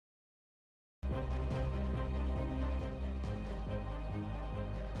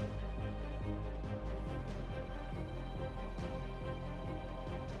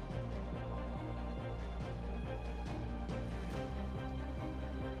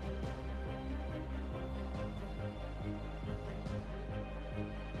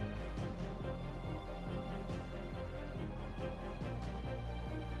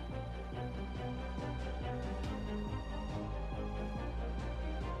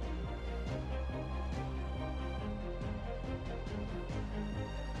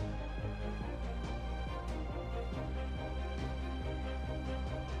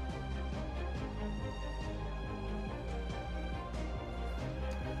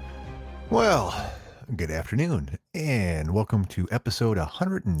Well, good afternoon, and welcome to episode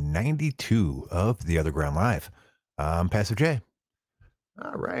 192 of the Other Ground Live. I'm Pastor J.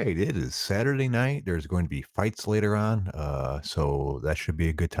 All right, it is Saturday night. There's going to be fights later on, so that should be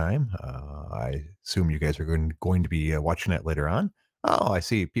a good time. I assume you guys are going to be watching that later on. Oh, I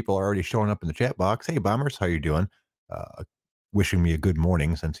see people are already showing up in the chat box. Hey, Bombers, how you doing? Uh, Wishing me a good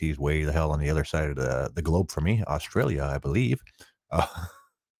morning since he's way the hell on the other side of the globe from me, Australia, I believe. Uh,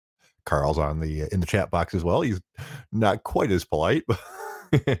 Carl's on the in the chat box as well. He's not quite as polite, but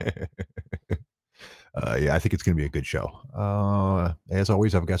yeah, I think it's going to be a good show. As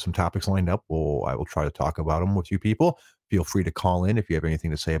always, I've got some topics lined up. I will try to talk about them with you people. Feel free to call in if you have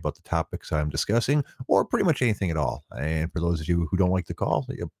anything to say about the topics I'm discussing, or pretty much anything at all. And for those of you who don't like the call,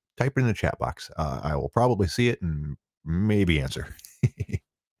 type it in the chat box. I will probably see it and maybe answer.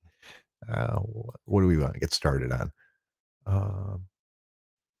 What do we want to get started on? Um,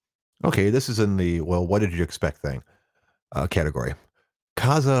 okay, this is in the well, what did you expect thing category.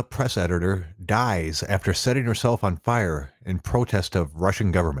 Kaza press editor dies after setting herself on fire in protest of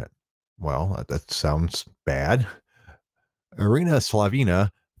Russian government. Well, that sounds bad. Irina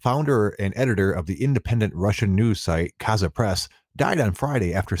Slavina, founder and editor of the independent Russian news site Kaza Press, died on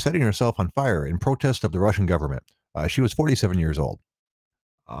Friday after setting herself on fire in protest of the Russian government. She was 47 years old.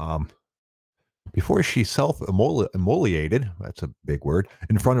 Um, Before she self-immolated, that's a big word,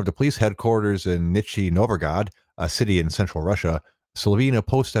 in front of the police headquarters in Nizhny Novgorod, a city in central Russia, Slovenia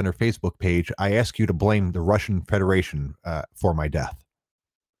posted on her Facebook page, I ask you to blame the Russian Federation for my death.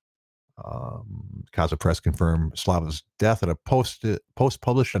 Kaza Press confirmed Slava's death in a post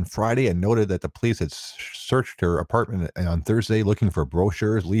published on Friday and noted that the police had searched her apartment on Thursday looking for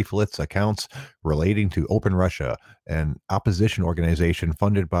brochures, leaflets, accounts relating to Open Russia, an opposition organization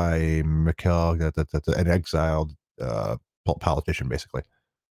funded by Mikhail, an exiled politician, basically.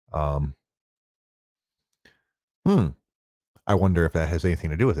 Um, hmm. I wonder if that has anything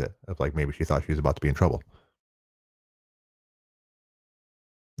to do with it. If, like, maybe she thought she was about to be in trouble.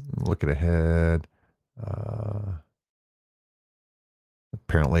 Looking ahead. Uh,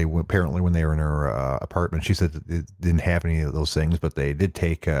 apparently, when they were in her apartment, she said that it didn't have any of those things, but they did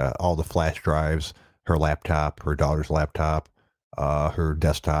take all the flash drives, her laptop, her daughter's laptop, her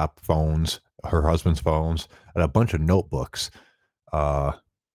desktop phones, her husband's phones, and a bunch of notebooks. Uh,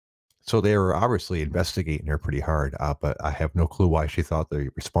 so they were obviously investigating her pretty hard, but I have no clue why she thought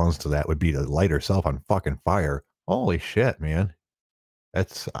the response to that would be to light herself on fucking fire. Holy shit, man!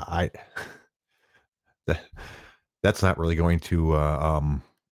 That's I. that- That's not really going to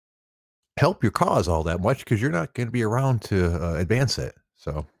help your cause all that much because you're not going to be around to advance it.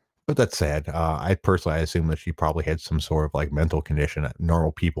 So, but that's sad. I assume that she probably had some sort of like mental condition.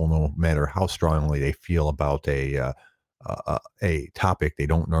 Normal people, no matter how strongly they feel about a topic, they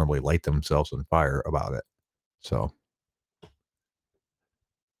don't normally light themselves on fire about it. So,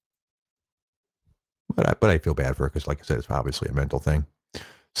 but I feel bad for her because, like I said, it's obviously a mental thing.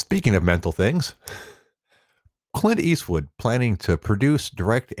 Speaking of mental things, Clint Eastwood planning to produce,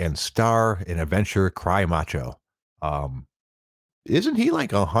 direct, and star in a venture Cry Macho. Um, Isn't he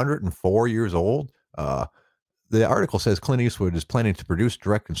like 104 years old? The article says Clint Eastwood is planning to produce,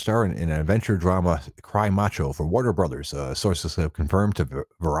 direct, and star in an adventure drama Cry Macho for Warner Brothers. Sources have confirmed to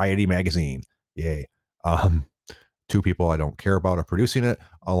Variety magazine. Yay. Um, Two people I don't care about are producing it,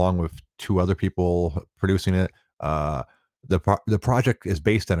 along with two other people producing it. The project is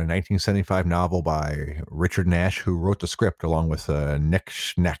based on a 1975 novel by Richard Nash, who wrote the script along with Nick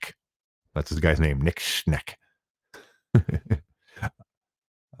Schneck. That's his guy's name, Nick Schneck.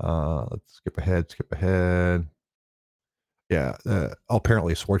 Let's skip ahead. Skip ahead. Yeah.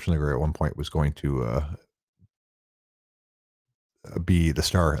 Apparently, Schwarzenegger at one point was going to be the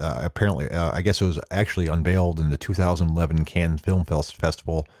star. Apparently, I guess it was actually unveiled in the 2011 Cannes Film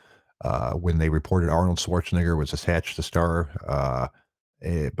Festival when they reported Arnold Schwarzenegger was attached to star,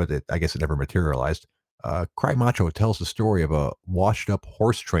 but I guess it never materialized. Cry Macho tells the story of a washed-up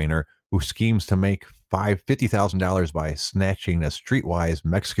horse trainer who schemes to make $50,000 by snatching a streetwise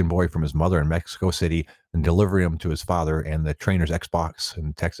Mexican boy from his mother in Mexico City and delivering him to his father and the trainer's Xbox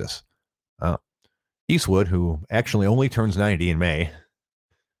in Texas. Uh, Eastwood, who actually only turns 90 in May,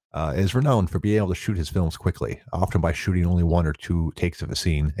 is renowned for being able to shoot his films quickly, often by shooting only one or two takes of a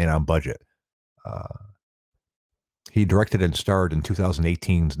scene and on budget. Uh, he directed and starred in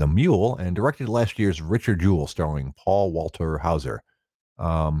 2018's The Mule and directed last year's Richard Jewell, starring Paul Walter Hauser.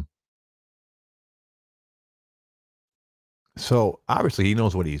 Um, so obviously he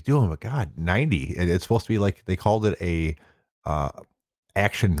knows what he's doing, but God, 90. It's supposed to be like they called it a uh,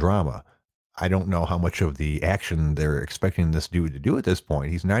 action drama. I don't know how much of the action they're expecting this dude to do at this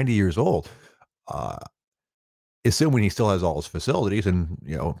point. He's 90 years old. Uh, assuming he still has all his facilities, and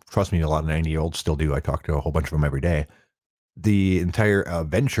trust me, a lot of 90-year-olds still do. I talk to a whole bunch of them every day. The entire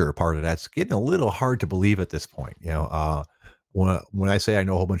venture part of that's getting a little hard to believe at this point. When I say I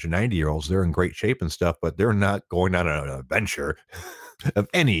know a whole bunch of 90-year-olds, they're in great shape and stuff, but they're not going on an adventure of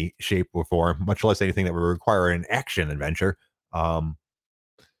any shape or form, much less anything that would require an action adventure. Um,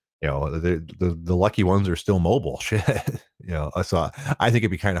 the lucky ones are still mobile. Shit, so I think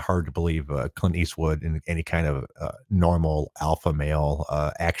it'd be kind of hard to believe Clint Eastwood in any kind of normal alpha male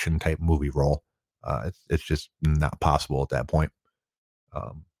action type movie role. It's just not possible at that point.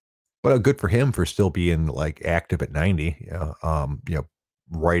 Um, but good for him for still being like active at 90.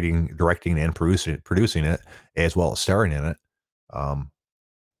 Writing, directing, and producing it as well as starring in it. Um,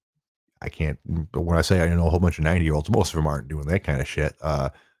 I can't. But when I say I know a whole bunch of 90-year-olds, most of them aren't doing that kind of shit.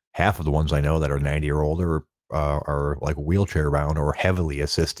 Half of the ones I know that are 90 or older are like wheelchair bound or heavily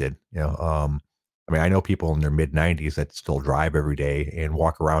assisted. I mean, I know people in their mid 90s that still drive every day and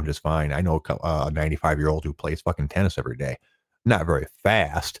walk around just fine. I know a 95-year-old who plays fucking tennis every day. Not very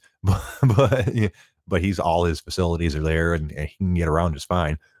fast, but yeah, but he's all his facilities are there and he can get around just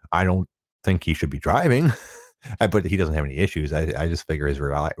fine. I don't think he should be driving. But he doesn't have any issues. I just figure his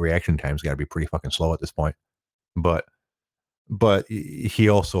reaction time's got to be pretty fucking slow at this point. But he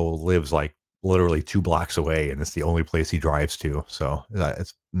also lives like literally 2 blocks away, and it's the only place he drives to. So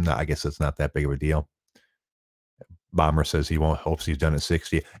it's not, I guess it's not that big of a deal. Bomber says he won't hopes he's done at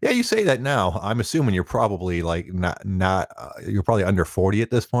 60. Yeah, you say that now. I'm assuming you're probably like not you're probably under 40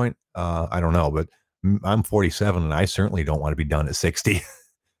 at this point. I don't know, but I'm 47 and I certainly don't want to be done at 60.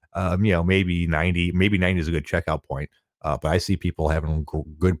 Maybe 90, maybe 90 is a good checkout point. But I see people having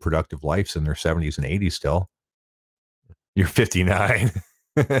good productive lives in their 70s and 80s still. You're 59.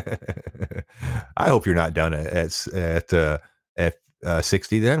 I hope you're not done at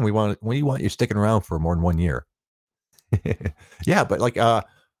 60. Then we want you sticking around for more than 1 year. Yeah, but like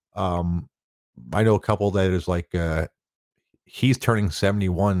um, I know a couple that is like he's turning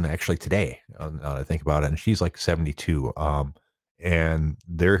 71 actually today. Now that I think about it, and she's like 72. And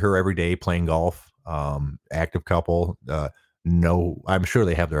they're here every day playing golf. Active couple. No, I'm sure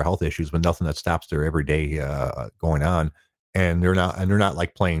they have their health issues, but nothing that stops their everyday going on. And they're not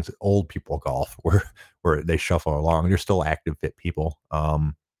like playing old people golf where they shuffle along. They're still active, fit people.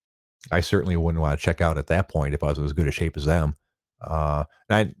 I certainly wouldn't want to check out at that point if I was as good a shape as them.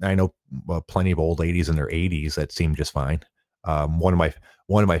 And I know plenty of old ladies in their 80s that seem just fine. One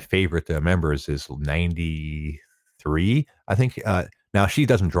of my favorite members is 93, I think. Now she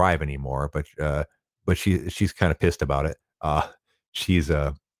doesn't drive anymore, but she's kind of pissed about it. She's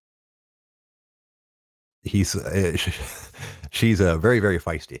he's she's very very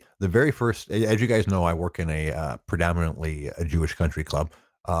feisty. The very first, as you guys know, I work in a predominantly a Jewish country club.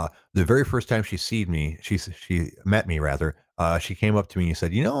 The very first time she met me rather. She came up to me and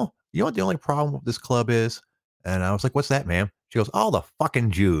said, you know what the only problem with this club is? And I was like, what's that, ma'am? She goes, all the fucking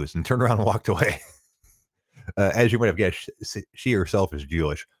Jews, and turned around and walked away. As you might have guessed, she herself is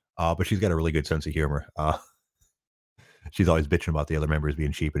Jewish, but she's got a really good sense of humor. She's always bitching about the other members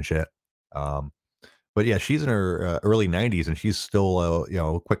being cheap and shit. Um, but yeah, she's in her early 90s, and she's still,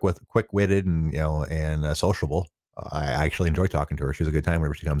 quick witted and sociable. I actually enjoy talking to her. She's a good time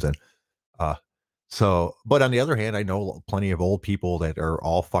whenever she comes in. Uh, but on the other hand, I know plenty of old people that are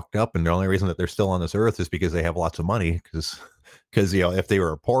all fucked up, and the only reason that they're still on this earth is because they have lots of money. Because if they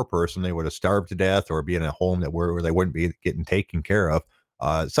were a poor person, they would have starved to death or be in a home where they wouldn't be getting taken care of.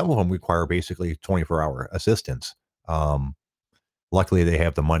 Some of them require basically 24-hour assistance. Luckily, they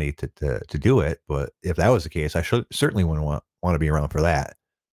have the money to do it. But if that was the case, I certainly wouldn't want to be around for that.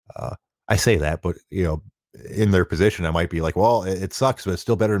 I say that, but in their position, I might be like, well, it sucks, but it's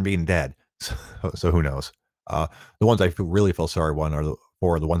still better than being dead. So who knows? The ones I really feel sorry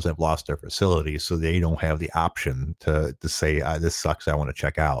for the ones that have lost their facilities, so they don't have the option to say this sucks. I want to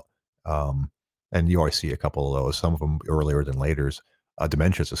check out. And you always see a couple of those. Some of them earlier than later.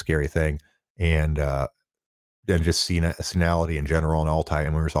 Dementia is a scary thing, and just senility in general and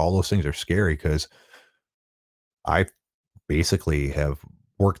Alzheimer's. All those things are scary because I basically have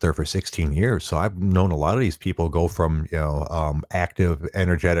worked there for 16 years. So I've known a lot of these people go from, active,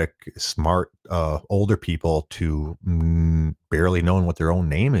 energetic, smart, older people to barely knowing what their own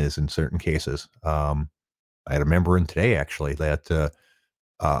name is in certain cases. I had a member in today actually that,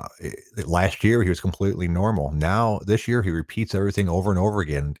 uh, last year he was completely normal. Now this year he repeats everything over and over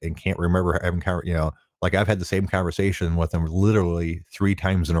again and can't remember having, like I've had the same conversation with him literally 3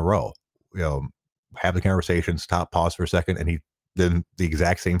 times in a row. You know, have the conversation, stop, pause for a second, and he then the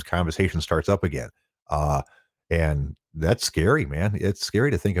exact same conversation starts up again. Uh, and that's scary, man. It's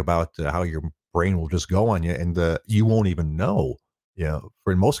scary to think about how your brain will just go on you, and you won't even know. You know,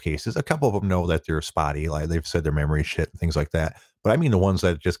 for in most cases, a couple of them know that they're spotty, like they've said their memory shit and things like that. But I mean, the ones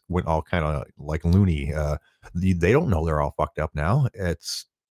that just went all kind of like loony, they don't know they're all fucked up now.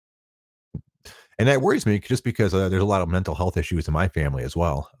 And that worries me just because there's a lot of mental health issues in my family as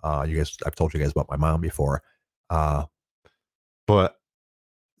well. I've told you guys about my mom before, uh, but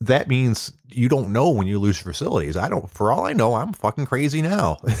that means you don't know when you lose facilities. I don't, for all I know, I'm fucking crazy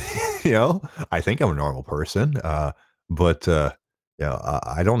now. You know, I think I'm a normal person, but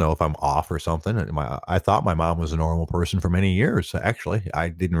I don't know if I'm off or something. I thought my mom was a normal person for many years. Actually, I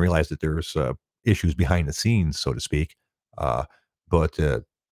didn't realize that there's issues behind the scenes, so to speak. Uh, but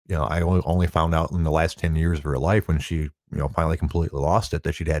I only found out in the last 10 years of her life when she, finally completely lost it,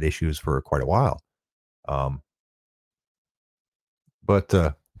 that she'd had issues for quite a while. Um, but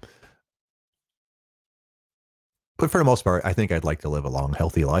But for the most part, I think I'd like to live a long,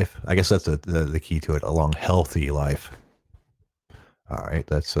 healthy life. I guess that's the key to it, a long, healthy life. All right,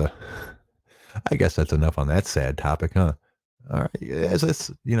 I guess that's enough on that sad topic, huh? All right, as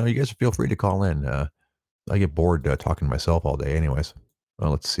this, you guys feel free to call in. I get bored talking to myself all day, anyways.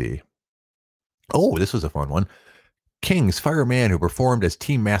 Well, let's see. Oh, this was a fun one. Kings fire man who performed as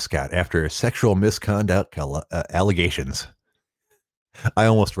team mascot after sexual misconduct allegations. I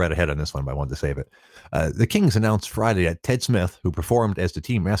almost read ahead on this one, but I wanted to save it. The Kings announced Friday that Ted Smith, who performed as the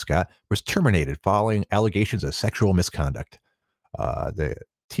team mascot, was terminated following allegations of sexual misconduct. The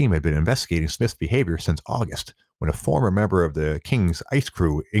team had been investigating Smith's behavior since August, when a former member of the Kings Ice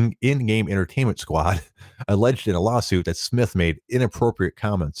Crew in-game entertainment squad alleged in a lawsuit that Smith made inappropriate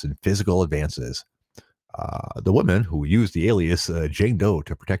comments and physical advances. The woman, who used the alias Jane Doe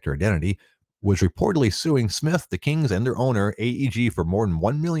to protect her identity, was reportedly suing Smith, the Kings, and their owner, AEG, for more than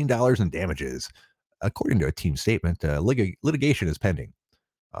 $1 million in damages. According to a team statement, litigation is pending.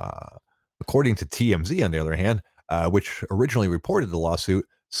 Uh, According to TMZ, on the other hand, which originally reported the lawsuit,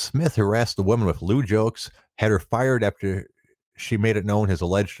 Smith harassed the woman with lewd jokes, had her fired after she made it known his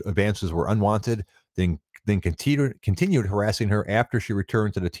alleged advances were unwanted, then continued harassing her after she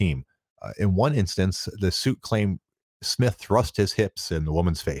returned to the team. In one instance, the suit claimed Smith thrust his hips in the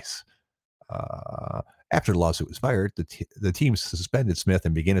woman's face. Uh, After the lawsuit was fired, the team suspended Smith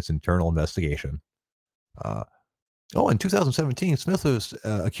and began its internal investigation. Uh, in 2017, Smith was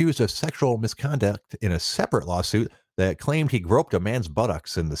accused of sexual misconduct in a separate lawsuit that claimed he groped a man's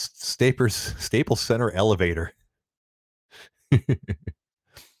buttocks in the Staples Center elevator.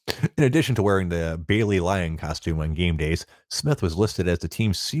 In addition to wearing the Bailey Lion costume on game days, Smith was listed as the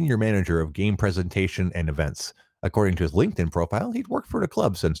team's senior manager of game presentation and events. According to his LinkedIn profile, he'd worked for the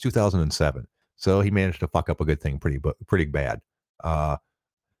club since 2007, so he managed to fuck up a good thing pretty bad.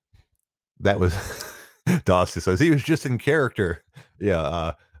 That was Dawson says he was just in character.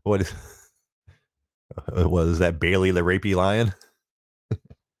 Yeah. What is was that Bailey the rapey lion?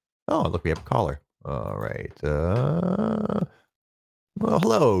 Oh, look, we have a caller. All right. Well,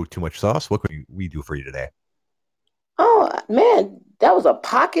 hello, Too Much Sauce. What can we do for you today? Oh man, that was a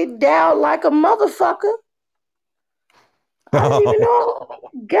pocket dial like a motherfucker. I didn't even know.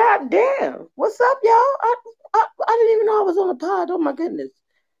 God damn. What's up, y'all? I didn't even know I was on the pod. Oh my goodness.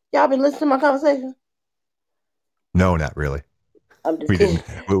 Y'all been listening to my conversation? No, not really. I'm just We kidding.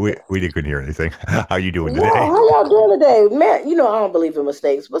 didn't. We didn't hear anything. How you doing Yeah, today? how y'all doing today? Man, you know I don't believe in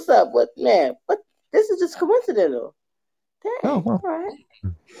mistakes. What's up? What man? What this is just coincidental. Oh Dang. well. All right.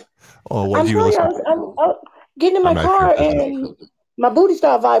 Oh, what I'm did you telling listen y'all, to? I'm getting in my I'm not sure car if this is. and my booty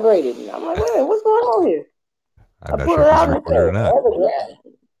started vibrating. I'm like, wait, what's going on here? I'm I not pulled sure it if this is out and it recorded or not.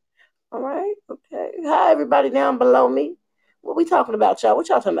 said, all right, okay. Hi, everybody down below me. What we talking about, y'all? What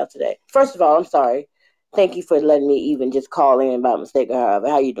y'all talking about today? First of all, I'm sorry. Thank you for letting me even just call in by mistake or however.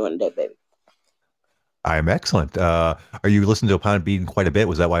 How you doing today, baby? I'm excellent. Are you listening to Upon Being quite a bit?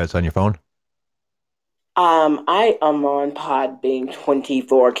 Was that why it's on your phone? I am on Podbean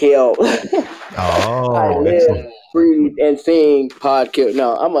 24 kill. I Oh, live, excellent. breathe, and sing Podkill.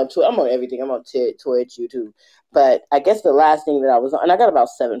 No, I'm on everything. I'm on Twitch, YouTube. But I guess the last thing that I was on, and I got about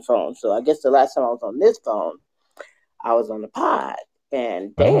 7 phones. So I guess the last time I was on this phone, I was on the pod.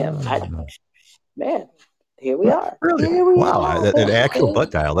 And damn, man, here we are. Really? Here we Wow, are, an actual baby.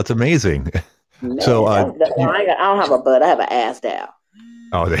 butt dial. That's amazing. So, Man, I don't have a butt. I have an ass dial.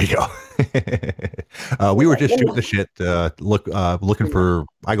 oh, there you go. We were Like, just shooting the shit. Looking for.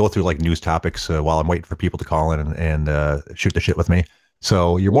 I go through like news topics while I'm waiting for people to call in and shoot the shit with me.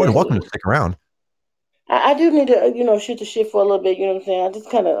 So you're more than yeah, welcome to stick around. I do need to, shoot the shit for a little bit. You know what I'm saying? I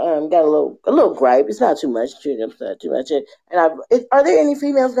just kind of got a little gripe. It's not too much. You know what I'm saying? Too much. Are there any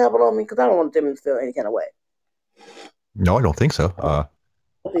females that below me? Because I don't want them to feel any kind of way. No, I don't think so. I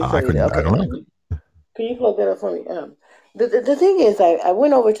think I so either. couldn't. I Okay. don't know. Can you plug that up for me? The thing is, I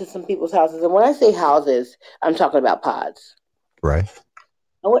went over to some people's houses, and when I say houses, I'm talking about pods. Right.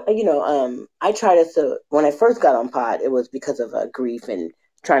 I tried it. So when I first got on pod, it was because of grief and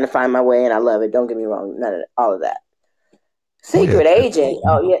trying to find my way, and I love it. Don't get me wrong, none of all of that. Oh yeah. Secret agent.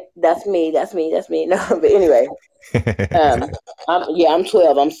 Oh yeah, that's me. That's me. That's me. No, but anyway, um, I'm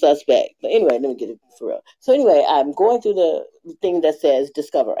 12. I'm suspect. But anyway, let me get it for real. So anyway, I'm going through the thing that says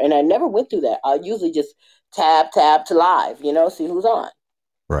discover, and I never went through that. I usually just tab to live. See who's on.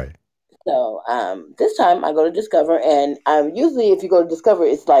 Right. So this time I go to discover, and usually if you go to discover,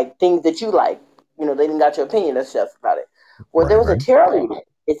 it's like things that you like. They didn't got your opinion and stuff about it. Well, there Right. was a Right. tarot reading.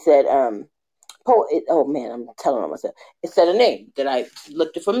 It said oh man, I'm telling on myself. It said a name that I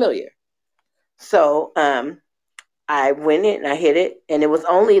looked familiar. So I went in and I hit it, and it was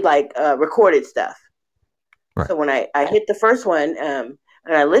only like recorded stuff. Right. So when I hit the first one and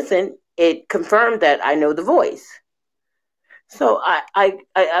I listened, it confirmed that I know the voice. So I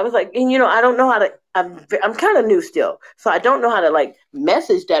was like, and I don't know how to. I'm kind of new still, so I don't know how to like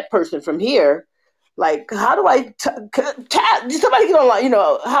message that person from here. Like, how do I somebody get online?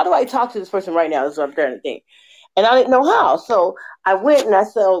 How do I talk to this person right now? That's what I'm trying to think, and I didn't know how. So I went and I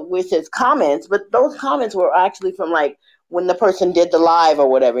saw where it says comments, but those comments were actually from like when the person did the live or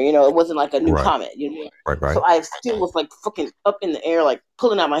whatever. it wasn't like a new Right. comment. Right. So Right. I still was like fucking up in the air, like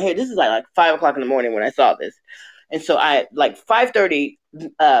pulling out my hair. This is like 5 o'clock in the morning when I saw this. And so I like 5:30,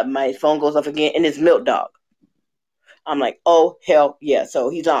 my phone goes off again, and it's Milk Dog. I'm like, oh hell yeah! So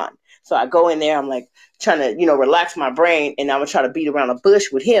he's on. So I go in there. I'm like trying to relax my brain, and I'm gonna try to beat around a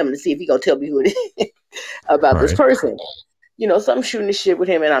bush with him to see if he gonna tell me who it is about this Right. person. So I'm shooting the shit with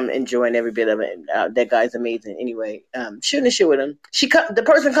him, and I'm enjoying every bit of it. That guy's amazing. Anyway, shooting the shit with him. The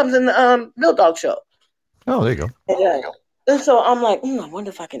person comes in the Milk Dog show. Oh, there you go. And so I'm like, I wonder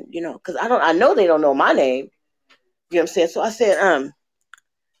if I can, because I know they don't know my name. You know what I'm saying? So I said,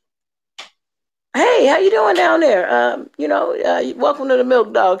 hey, how you doing down there? Welcome to the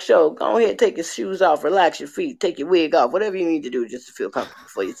Milk Dog Show. Go ahead, take your shoes off, relax your feet, take your wig off, whatever you need to do just to feel comfortable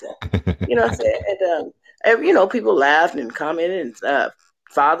for yourself. You know what I'm saying? And people laughed and commented, and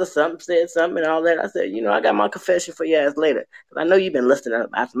Father something said something and all that. I said, I got my confession for your ass later, because I know you've been listening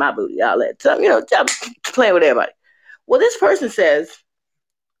after my booty, all that. So, playing with everybody. Well, this person says,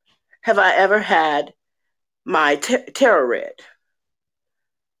 have I ever had my tarot read?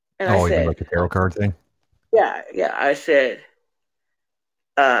 And I Oh, you mean said, like the tarot card thing? yeah, yeah. I said,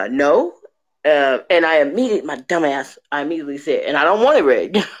 no. I immediately said, and I don't want it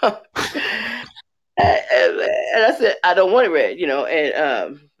read. And I said, I don't want it read,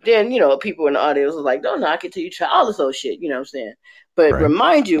 and then, people in the audience was like, don't knock it till you try all this old shit, you know what I'm saying? But Right.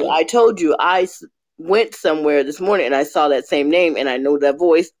 remind you, I told you went somewhere this morning and I saw that same name and I know that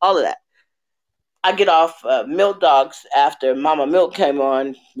voice, all of that. I get off Milk Dogs after Mama Milk came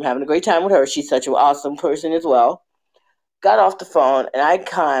on. I'm having a great time with her. She's such an awesome person as well. Got off the phone and I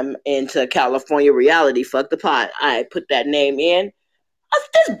come into California reality. Fuck the pot. I put that name in.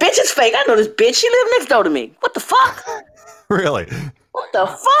 This bitch is fake. I know this bitch. She lived next door to me. What the fuck? Really? What the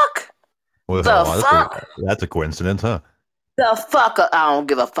fuck? Well, The fuck? that's a coincidence, huh? The fuck? I don't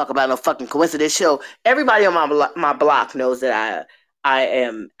give a fuck about no fucking coincidence. Show everybody on my block knows that I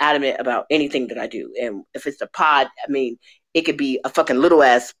am adamant about anything that I do, and if it's a pod, I mean, it could be a fucking little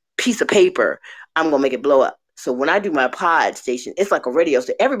ass piece of paper. I'm gonna make it blow up. So when I do my pod station, it's like a radio,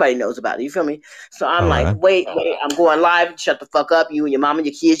 so everybody knows about it. You feel me? So I'm Oh, like, yeah. wait, I'm going live. Shut the fuck up, you and your mama,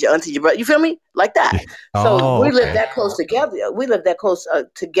 your kids, your auntie, your brother. You feel me? Like that. So Oh, we live okay. that close together. We live that close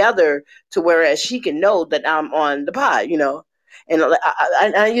together to whereas she can know that I'm on the pod. And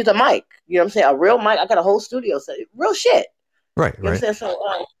I use a mic. You know what I'm saying? A real mic. I got a whole studio set. Real shit. Right. You know Right. what I'm saying?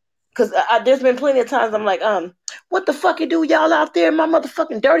 So, because there's been plenty of times I'm like, what the fuck you do, y'all out there in my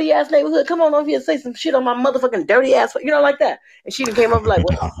motherfucking dirty ass neighborhood? Come on over here and say some shit on my motherfucking dirty ass, like that. And she came up like,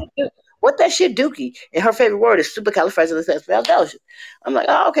 what that shit, Dookie? And her favorite word is supercalifragilisticexpialidocious. I'm like,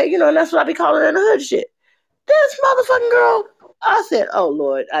 oh, okay, and that's what I be calling her in the hood shit. This motherfucking girl. I said, oh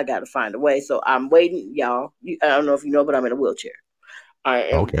Lord, I gotta find a way. So I'm waiting, y'all. I don't know if you know, but I'm in a wheelchair. I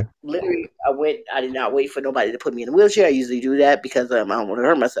am Okay. literally. I did not wait for nobody to put me in a wheelchair. I usually do that because I don't want to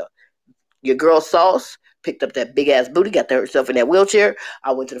hurt myself. Your girl Sauce picked up that big ass booty, got herself in that wheelchair.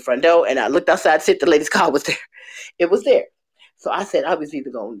 I went to the front door and I looked outside to see if the lady's car was there. It was there. So I said I was either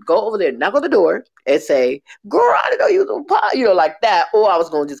going to go over there, knock on the door, and say, "Girl, I didn't know you was a pot," like that, or I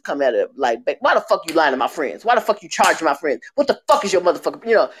was going to just come at it like, "Why the fuck you lying to my friends? Why the fuck you charging my friends? What the fuck is your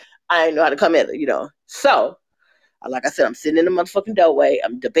motherfucker?" I didn't know how to come at it. So, like I said, I'm sitting in the motherfucking doorway.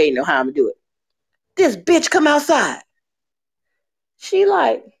 I'm debating on how I'm gonna do it. This bitch come outside. She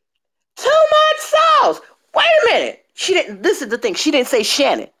like, too much sauce. Wait a minute. She didn't. This is the thing. She didn't say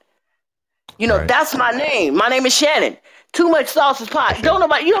Shannon. Right. That's my name. My name is Shannon. Too much sauce is pot. Okay. Don't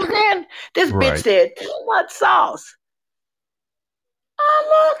nobody, you know what I'm saying? This bitch Right. said, too much sauce.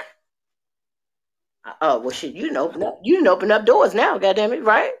 I look. Oh, well, shit, you didn't open up doors now, goddamn it,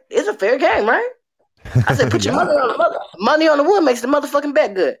 right? It's a fair game, right? I said, put your Yeah. money on the wood makes the motherfucking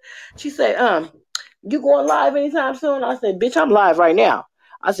bet good. She said, you going live anytime soon? I said, bitch, I'm live right now.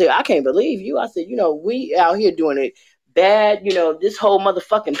 I said, I can't believe you. I said, we out here doing it bad, this whole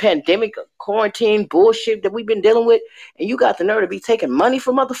motherfucking pandemic, quarantine bullshit that we've been dealing with, and you got the nerve to be taking money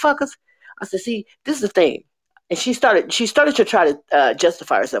from motherfuckers. I said, see, this is the thing. And she started to try to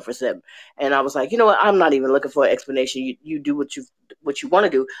justify herself for something. And I was like, you know what? I'm not even looking for an explanation. You do what you want to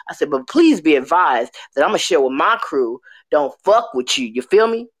do. I said, but please be advised that I'm gonna share with my crew. Don't fuck with you. You feel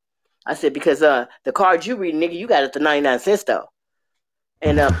me? I said, because the card you read, nigga, you got it for 99 cents though.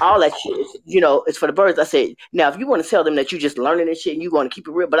 And all that shit is, it's for the birds. I said, now if you want to tell them that you just learning this shit and you want to keep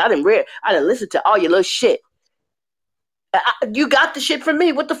it real, but I didn't listen to all your little shit. You got the shit from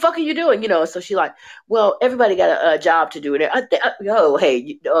me. What the fuck are you doing? So she like, well, everybody got a job to do. And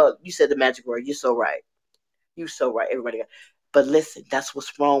hey, you said the magic word. You're so right. You're so right. Everybody got. But listen, that's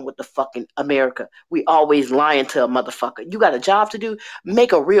what's wrong with the fucking America. We always lying to a motherfucker. You got a job to do?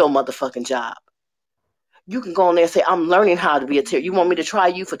 Make a real motherfucking job. You can go on there and say, I'm learning how to be a tier. You want me to try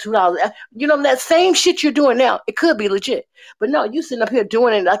you for $2? That same shit you're doing now, it could be legit. But no, you sitting up here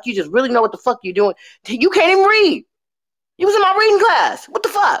doing it like you just really know what the fuck you're doing. You can't even read. You was in my reading class. What the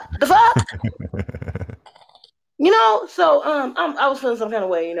fuck? The fuck? So I was feeling some kind of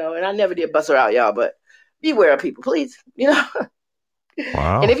way, and I never did bust her out, y'all, but beware of people, please.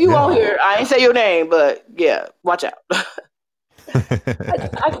 Wow. And if you won't hear, I ain't say your name, but yeah, watch out.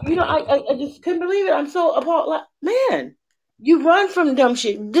 I just couldn't believe it. I'm so appalled. Like, man, you run from dumb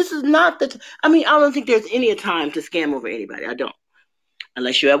shit. This is not I don't think there's any time to scam over anybody. I don't.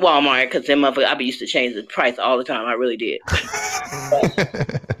 Unless you're at Walmart, because them motherfuckers, I used to change the price all the time. I really did.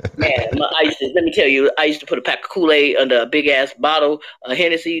 Man, let me tell you, I used to put a pack of Kool-Aid under a big ass bottle of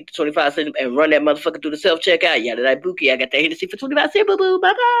Hennessy, 25 cents, and run that motherfucker through the self checkout. Yeah, that bookie, I got that Hennessy for 25 cents. Boo boo,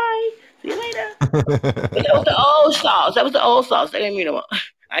 bye bye. See you later. But that was the old sauce. That ain't me no more.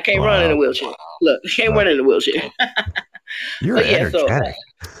 I can't run in a wheelchair. Look, can't run in a wheelchair. You're energetic.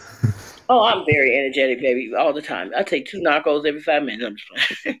 I'm very energetic, baby, all the time. I take 2 narcos every 5 minutes. I'm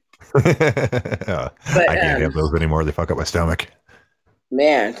just playing. But I can't have those anymore. They fuck up my stomach.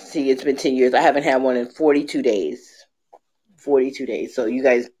 Man, see, it's been 10 years. I haven't had one in 42 days. 42 days. So you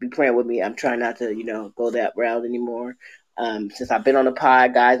guys be praying with me. I'm trying not to, go that route anymore. Since I've been on the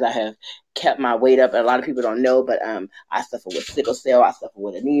pod, guys, I have kept my weight up. A lot of people don't know, but I suffer with sickle cell. I suffer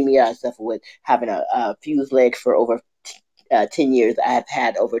with anemia. I suffer with having a fused leg for over 10 years. I have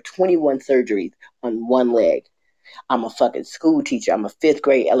had over 21 surgeries on one leg. I'm a fucking school teacher. I'm a 5th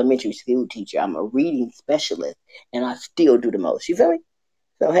grade elementary school teacher. I'm a reading specialist, and I still do the most. You feel me?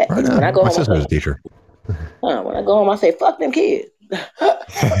 So hey, right when I go my home, sister's a teacher. When I go home, I say, fuck them kids.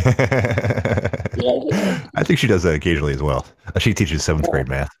 I think she does that occasionally as well. She teaches 7th grade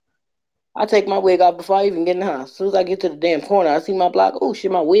math. I take my wig off before I even get in the house. As soon as I get to the damn corner, I see my block. Oh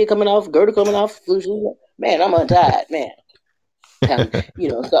shit, my wig coming off, girdle coming off. Man, I'm untied, man.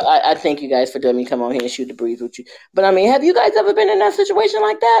 So I thank you guys for letting me come on here and shoot the breeze with you. But have you guys ever been in that situation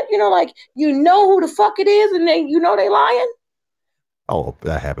like that? Like who the fuck it is, and they they lying. Oh,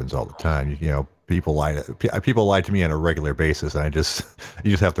 that happens all the time. People lie to me on a regular basis, and you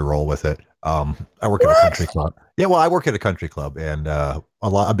just have to roll with it. I work at a country club. Yeah, well, I work at a country club, and a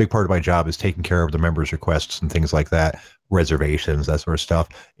big part of my job is taking care of the members' requests and things like that, reservations, that sort of stuff.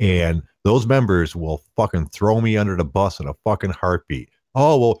 And those members will fucking throw me under the bus in a fucking heartbeat.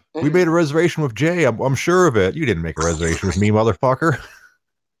 Oh, well, we made a reservation with Jay. I'm sure of it. You didn't make a reservation with me, motherfucker.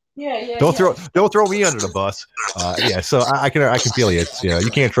 Yeah. Don't throw me under the bus. So I can feel you. It's you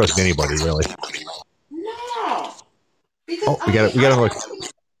can't trust anybody really. No. We got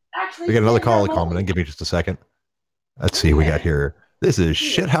another call coming in. Give me just a second. Let's see who we got here. This is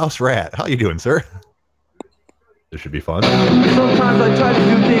Shithouse Rat. How you doing, sir? This should be fun. Sometimes I try to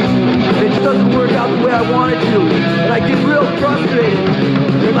do things and it just doesn't work out the way I want it to. And I get real frustrated.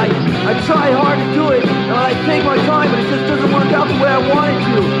 And I try hard to do it and I take my time and it just doesn't work out the way I want it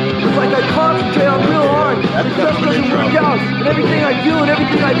to. It's like I concentrate on real hard and it it just doesn't work out. And everything I do and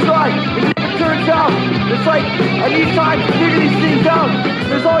everything I try, it never turns out. It's like I need time to figure these things out.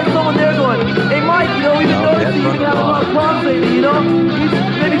 There's always someone there going, hey Mike, we've been noticing you've been having a lot of problems lately, you should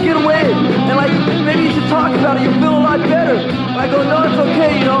maybe get away. And like, maybe you should talk about it, you'll feel a lot better. And I go, no, it's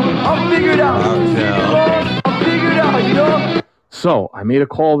okay, I'll figure it out. I'll figure it out, So I made a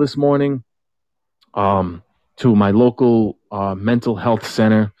call this morning to my local mental health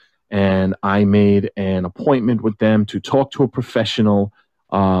center, and I made an appointment with them to talk to a professional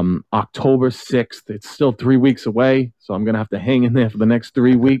October 6th. It's still 3 weeks away, so I'm going to have to hang in there for the next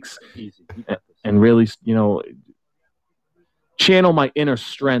 3 weeks and really, channel my inner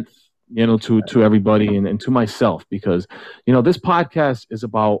strength, to everybody and to myself, because, this podcast is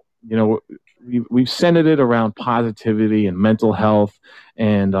about, we've centered it around positivity and mental health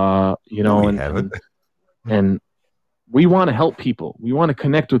and, and we want to help people. We want to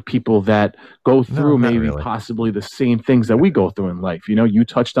connect with people that go through possibly the same things that we go through in life. You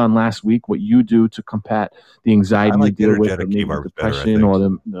touched on last week what you do to combat the anxiety you deal with, or maybe the depression or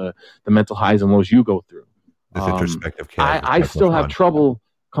the mental highs and lows you go through. I still have trouble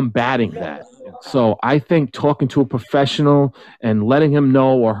combating that. So I think talking to a professional and letting him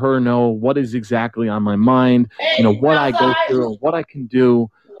know or her know what is exactly on my mind, what I go through, what I can do,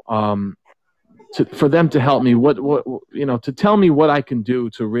 for them to help me, to tell me what I can do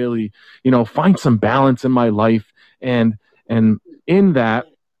to really, find some balance in my life. And in that,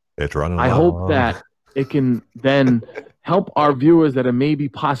 I hope that it can then help our viewers that are maybe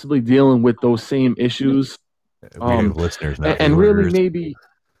possibly dealing with those same issues. Listeners now, and really maybe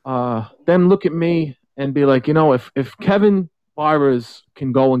then look at me and be like, if Kevin Barbers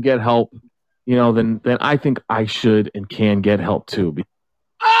can go and get help, then I think I should and can get help too.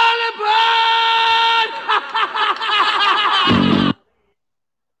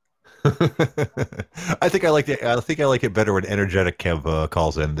 I think I like it better when energetic Kev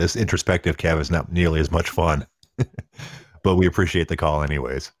calls in. This introspective Kev is not nearly as much fun, but we appreciate the call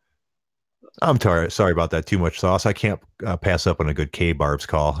anyways. I'm sorry about that. Too much sauce. I can't pass up on a good K-Barbs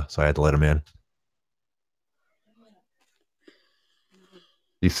call, so I had to let him in.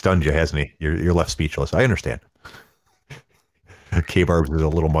 He stunned you, hasn't he? You're left speechless. I understand. K-Barbs is a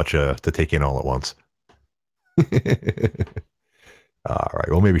little much to take in all at once. All right.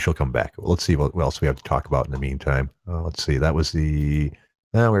 Well, maybe she'll come back. Let's see what else we have to talk about in the meantime. Let's see. That was we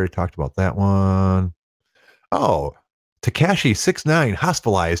already talked about that one. Oh, Tekashi 6ix9ine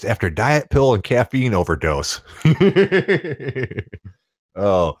hospitalized after diet pill and caffeine overdose.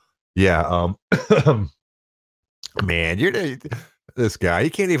 Oh, yeah. Man, this guy.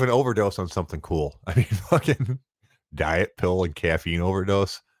 He can't even overdose on something cool. I mean, fucking diet pill and caffeine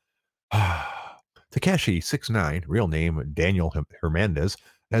overdose. Tekashi 6ix9ine, real name Daniel Hernandez,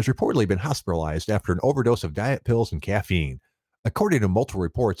 has reportedly been hospitalized after an overdose of diet pills and caffeine. According to multiple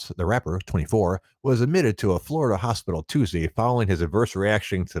reports, the rapper, 24, was admitted to a Florida hospital Tuesday following his adverse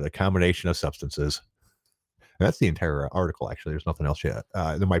reaction to the combination of substances. That's the entire article, actually. There's nothing else yet.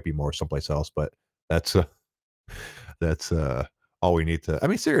 There might be more someplace else, but that's all we need to. I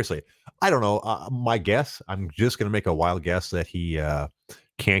mean, seriously, I don't know. My guess, I'm just going to make a wild guess that he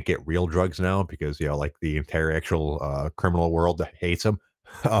can't get real drugs now because, like the entire actual criminal world hates him.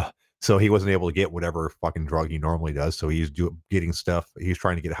 So he wasn't able to get whatever fucking drug he normally does. So he's getting stuff. He's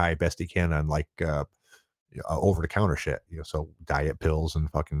trying to get high best he can on like over the counter shit. So diet pills and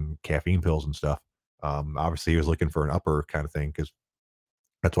fucking caffeine pills and stuff. Obviously he was looking for an upper kind of thing because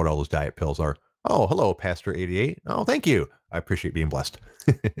that's what all those diet pills are. Oh, hello, Pastor 88. Oh, thank you. I appreciate being blessed.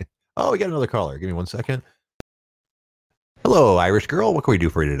 Oh, we got another caller. Give me 1 second. Hello, Irish girl. What can we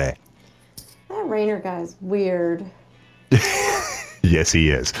do for you today? That Rainer guy's weird. Yes, he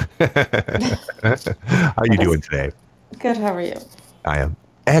is. How are you doing today? Good. How are you? I am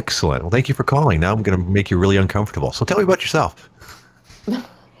excellent. Well, thank you for calling. Now I'm going to make you really uncomfortable. So tell me about yourself.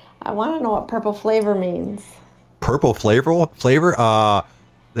 I want to know what purple flavor means. Purple flavor? I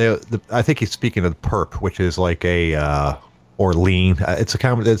think he's speaking of the perp, which is like a or lean.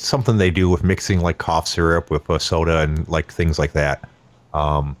 It's something they do with mixing like cough syrup with soda and like things like that.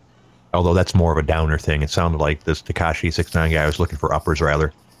 Although that's more of a downer thing. It sounded like this Tekashi 6ix9ine guy was looking for uppers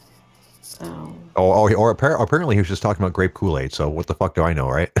rather. Oh. Or apparently he was just talking about grape Kool-Aid. So what the fuck do I know,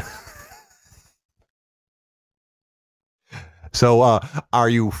 right? So are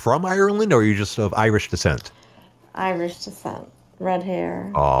you from Ireland or are you just of Irish descent? Irish descent. Red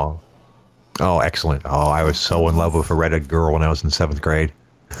hair. Oh, excellent. Oh, I was so in love with a redhead girl when I was in 7th grade.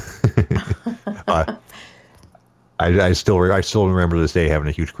 I still remember this day having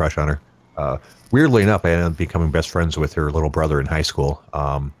a huge crush on her. Weirdly enough, I ended up becoming best friends with her little brother in high school.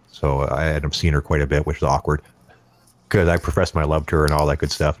 So I ended up seeing her quite a bit, which is awkward because I professed my love to her and all that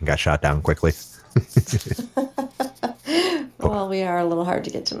good stuff and got shot down quickly. Well, we are a little hard to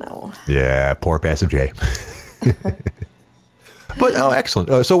get to know. Yeah, poor Passive J. But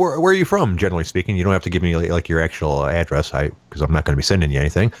excellent. So where are you from, generally speaking? You don't have to give me like your actual address, because I'm not going to be sending you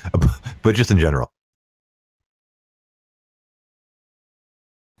anything, but just in general.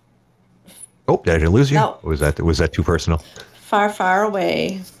 Oh, did I lose you? No. Was that too personal? Far, far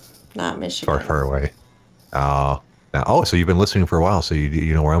away, not Michigan. Far, far away. So you've been listening for a while, so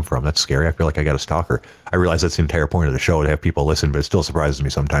you know where I'm from. That's scary. I feel like I got a stalker. I realize that's the entire point of the show, to have people listen, but it still surprises me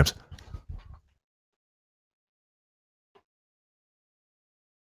sometimes.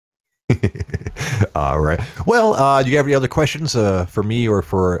 All right. Well, do you have any other questions for me or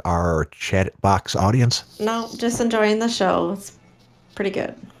for our chat box audience? No, just enjoying the show. It's pretty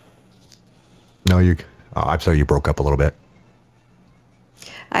good. No, I'm sorry, you broke up a little bit.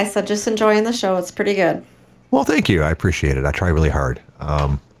 I said just enjoying the show. It's pretty good. Well, thank you. I appreciate it. I try really hard.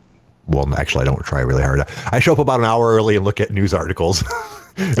 Well, actually, I don't try really hard. I show up about an hour early and look at news articles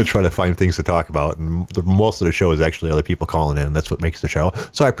and try to find things to talk about. And most of the show is actually other people calling in. That's what makes the show.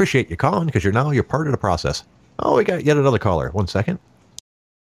 So I appreciate you calling, because you're part of the process. Oh, we got yet another caller. 1 second.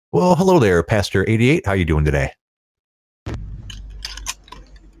 Well, hello there, Pastor 88. How you doing today?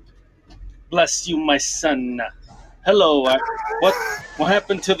 Bless you, my son. Hello. What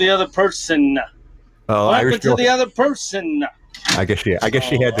happened to the other person? What happened to the other person? I guess she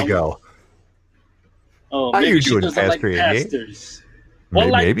had to go. Oh, how maybe you she doing, doesn't Pastor like 88? pastors.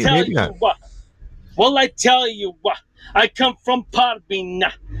 Maybe not. I tell you what. I come from Podbean,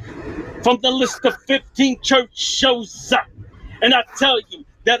 from the list of 15 church shows, and I tell you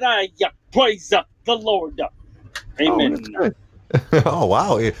that I praise the Lord. Amen. Oh, that's good. Oh,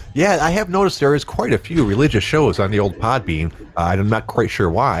 wow. Yeah, I have noticed there is quite a few religious shows on the old Podbean. I'm not quite sure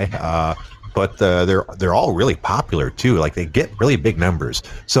why, but they're all really popular too. Like, they get really big numbers.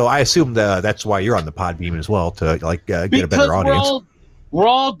 So I assume that's why you're on the Podbean as well, to get a better audience. We're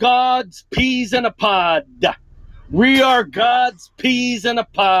all God's peas in a pod. We are God's peas in a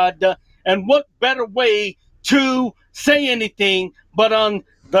pod. And what better way to say anything but on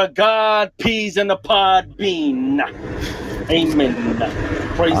the God peas in a pod bean? Amen.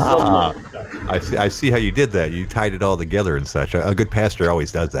 Praise the Lord. I see how you did that. You tied it all together and such. A good pastor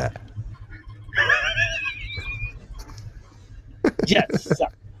always does that. Yes,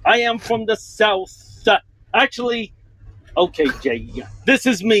 I am from the South. Actually, okay, Jay, this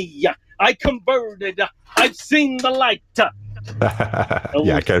is me. I converted. I've seen the light.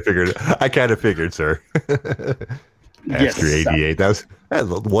 Yeah, I kind of figured, sir. Pastor 88. That was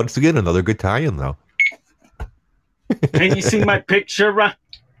once again another good tie-in, though. Can you see my picture?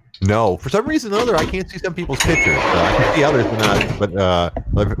 No, for some reason or other, I can't see some people's pictures. I can see others, but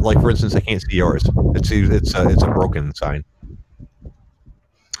like for instance, I can't see yours. It's a broken sign.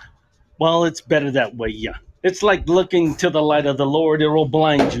 Well, it's better that way. Yeah, it's like looking to the light of the Lord; it will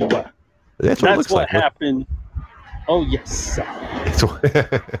blind you. That's what happened. Oh yes.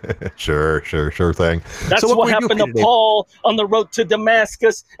 Sure thing. That's what happened to Paul on the road to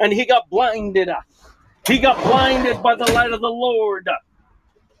Damascus, and he got blinded. He got blinded by the light of the Lord.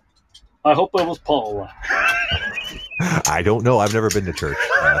 I hope it was Paul. I don't know. I've never been to church.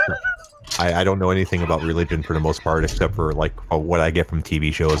 I don't know anything about religion for the most part, except for like what I get from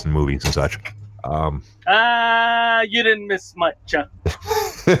TV shows and movies and such. You didn't miss much.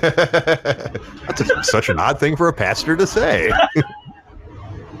 That's such an odd thing for a pastor to say.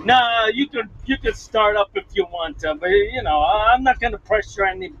 Nah, you could start up if you want to, but I'm not going to pressure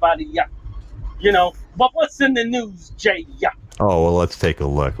anybody. But what's in the news, Jay? Oh, well, let's take a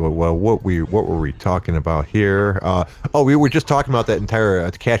look. Well, what were we talking about here? We were just talking about that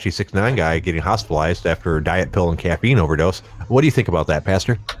entire Tekashi 6ix9ine guy getting hospitalized after a diet pill and caffeine overdose. What do you think about that,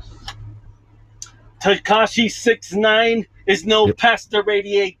 Pastor? Tekashi 6ix9ine is no Pastor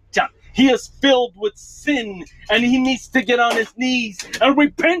 88. He is filled with sin, and he needs to get on his knees and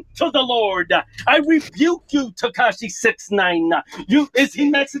repent to the Lord. I rebuke you, Tekashi 6ix9ine. Is he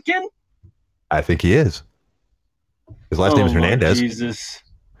Mexican? I think he is. His last name is Hernandez. Lord Jesus.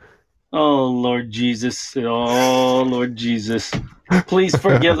 Oh, Lord Jesus. Oh, Lord Jesus. Please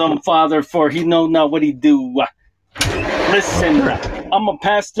forgive him, Father, for he know not what he do. Listen, I'm a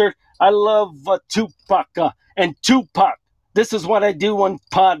pastor. I love Tupac and Tupac. This is what I do on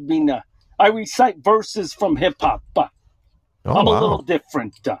Podbean. I recite verses from hip-hop. I'm a little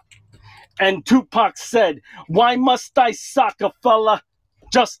different. And Tupac said, "Why must I sock a fella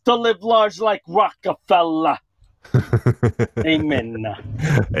just to live large like Rockefeller?" Amen.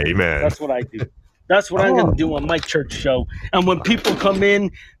 Amen. That's what I do. That's what I'm going to do on my church show. And when people come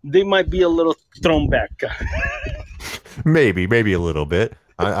in, they might be a little thrown back. Maybe a little bit.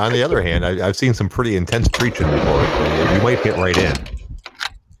 On the other hand, I've seen some pretty intense preaching before. You might fit right in.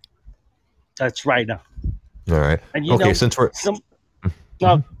 That's right. All right. And since we're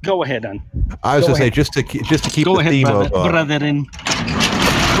go ahead, on. I was going to say just to keep go the ahead, theme brother, of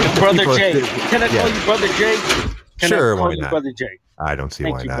Brother Jay. Can I call you Brother Jay? Sure, why not? Brother Jay. I don't see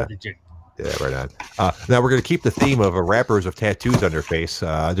why not. Brother Jay. Yeah, right on. Now we're going to keep the theme of rappers of tattoos on their face.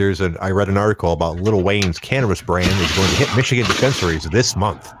 I read an article about Lil Wayne's cannabis brand is going to hit Michigan dispensaries this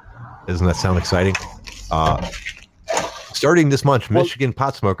month. Doesn't that sound exciting? Starting this month, Michigan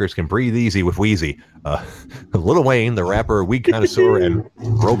pot smokers can breathe easy with Wheezy. Lil Wayne, the rapper, weed connoisseur, and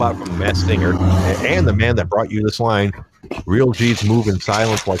robot from The Masked Singer, and the man that brought you this line, real G's move in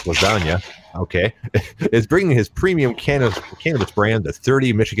silence like lasagna, is bringing his premium cannabis brand to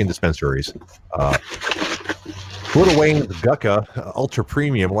 30 Michigan dispensaries. Lil Wayne's Gucka Ultra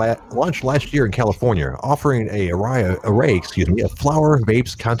Premium launched last year in California, offering an array of flower,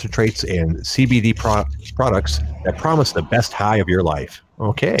 vapes, concentrates, and CBD products that promise the best high of your life.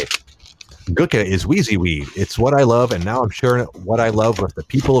 Okay. Gucka is Wheezy weed. It's what I love, and now I'm sharing what I love with the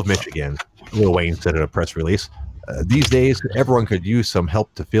people of Michigan, Lil Wayne said in a press release. These days, everyone could use some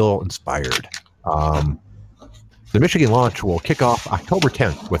help to feel inspired. The Michigan launch will kick off October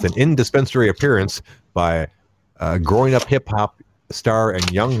 10th with an in-dispensary appearance by growing up hip-hop star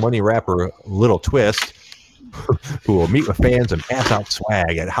and young money rapper Little Twist, who will meet with fans and pass out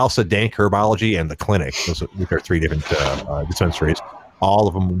swag at House of Dank Herbology and The Clinic. Those are three different dispensaries. All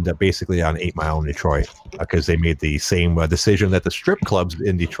of them that basically on 8 Mile in Detroit, because they made the same decision that the strip clubs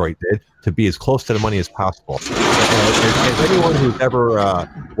in Detroit did to be as close to the money as possible. As anyone who's ever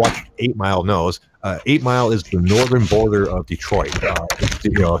watched 8 Mile knows, 8 Mile is the northern border of Detroit.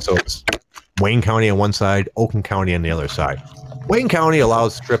 So it's Wayne County on one side, Oakland County on the other side. Wayne County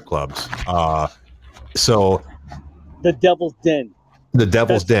allows strip clubs. So the Devil's Den. The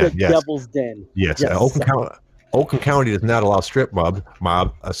Devil's Den, yes. Devil's Den. Yes. Oakland County does not allow strip clubs.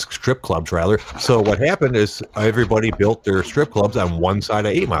 So what happened is everybody built their strip clubs on one side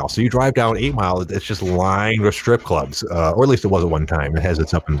of 8 Mile. So you drive down 8 Mile, it's just lined with strip clubs, or at least it was at one time. It has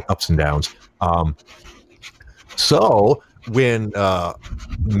its ups and downs. So when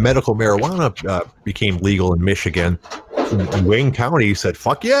medical marijuana became legal in Michigan, Wayne County said,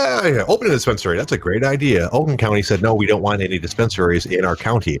 fuck yeah, open a dispensary. That's a great idea. Oakland County said, no, we don't want any dispensaries in our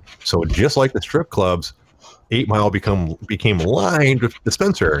county. So just like the strip clubs, 8 Mile became lined with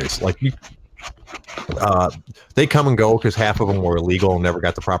dispensaries. They come and go because half of them were illegal and never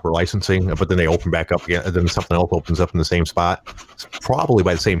got the proper licensing, but then they open back up again, and then something else opens up in the same spot. It's probably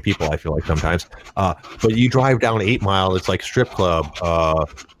by the same people, I feel like sometimes. But you drive down 8 Mile, it's like strip club,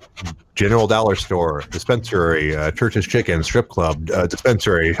 General Dollar Store, dispensary, Church's Chicken, strip club,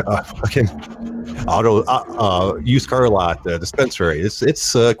 dispensary, auto used car lot, dispensary.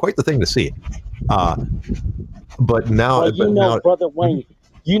 It's quite the thing to see. But now, Brother Wayne.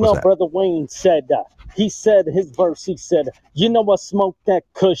 Brother Wayne said, he said his verse, he said, I smoke that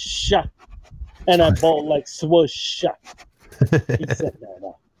kush and I ball like swoosh. He said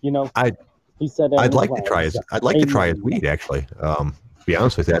that, he said that. I'd like to try his weed, actually. To be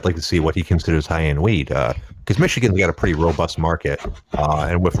honest with you, I'd like to see what he considers high-end weed, because Michigan's got a pretty robust market,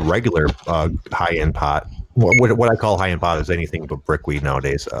 and with regular high-end pot, what I call high-end pot is anything but brick weed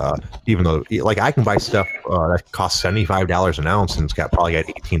nowadays. Even though, I can buy stuff that costs $75 an ounce and it's probably got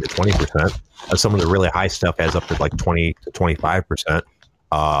 18 to 20%. Some of the really high stuff has up to 20 to 25%.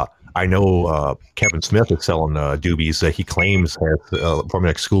 I know Kevin Smith is selling doobies that he claims has from an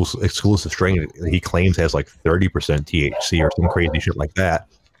exclusive strain. He claims has 30% THC or some crazy shit like that.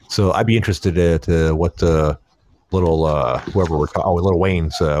 So I'd be interested to what the Lil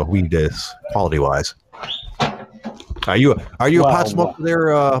Wayne's weed is quality wise. Are you a pot smoker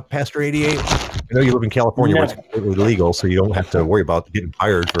there, Pastor 88? I know you live in California where it's completely legal, so you don't have to worry about getting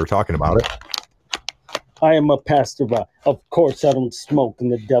fired for talking about it. I am a pastor, but of course I don't smoke in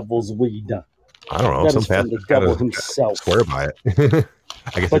the devil's weed. I don't know. That some is from the devil himself. Swear by it.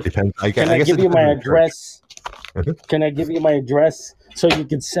 I guess it depends. Can I give you my address? Can I give you my address so you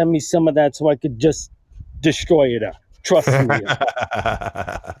can send me some of that so I could just destroy it? Trust me.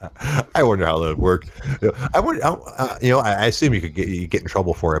 I wonder how that would work. I assume you could get in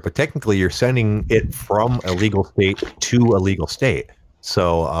trouble for it, but technically you're sending it from a legal state to a legal state.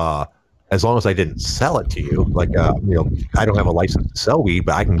 So as long as I didn't sell it to you, I don't have a license to sell weed,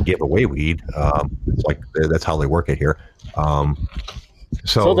 but I can give away weed. It's that's how they work it here.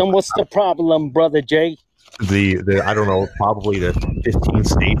 So then what's the problem, Brother Jay? the I don't know, probably the 15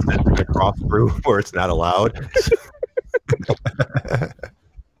 states that it's going to cross through where it's not allowed.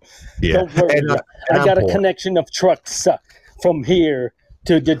 Yeah. Don't worry. And I got a connection of trucks from here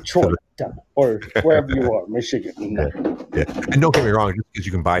to Detroit or wherever you are, Michigan. Yeah. And don't get me wrong, just because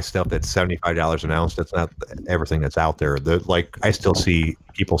you can buy stuff that's $75 an ounce, that's not everything that's out there. Like I still see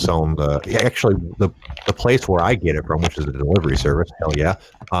people selling the place where I get it from, which is a delivery service. Hell yeah.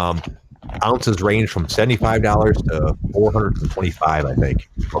 Ounces range from $75 to $425, I think,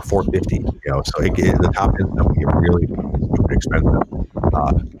 or $450. So the top end stuff can get really stupid expensive.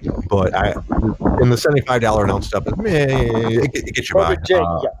 But in the $75 an ounce stuff, it gets you Brother by. Jay,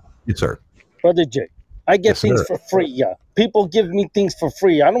 Yes, sir. Brother Jay, I get things for free. People give me things for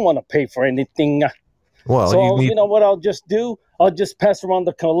free. I don't want to pay for anything. Well, so you know what I'll just do? I'll just pass around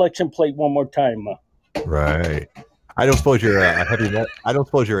the collection plate one more time. Right. I don't suppose you're a heavy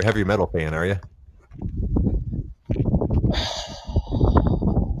metal fan, are you?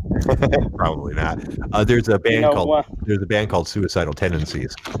 Probably not. There's a band called Suicidal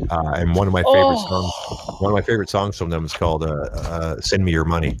Tendencies, and one of my favorite songs from them is called "Send Me Your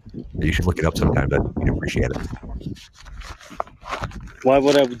Money." You should look it up sometime. You'd appreciate it. Why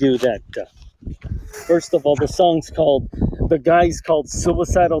would I do that? First of all, the guy's called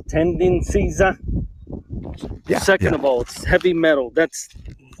Suicidal Tendencies. Second of all, it's heavy metal. That's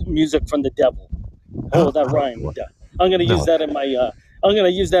music from the devil. Oh, that rhymed. I'm gonna use that in my. I'm gonna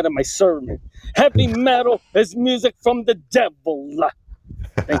use that in my sermon. Heavy metal is music from the devil.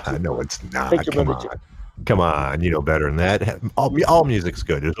 Thank you. No, it's not. Thank you, Come on, you know better than that. All music's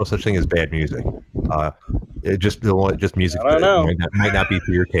good. There's no such thing as bad music. Just music that might not be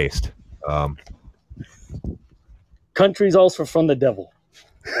for your taste. Country's also from the devil.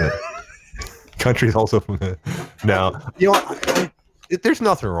 Country's also from the. No, there's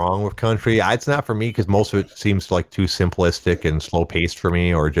nothing wrong with country. It's not for me because most of it seems like too simplistic and slow paced for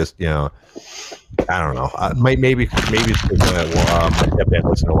me, or just I don't know. Maybe it's because my stepdad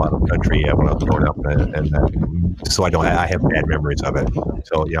listened to a lot of country when I was growing up, and so I have bad memories of it.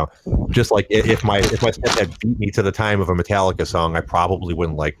 So just like if my stepdad beat me to the time of a Metallica song, I probably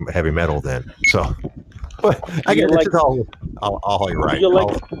wouldn't like heavy metal then. So. But I get all you're right.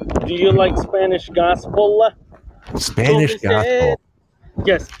 Do you like Spanish gospel? Spanish gospel.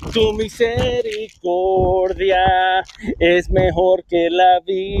 Yes. Tu misericordia es mejor que la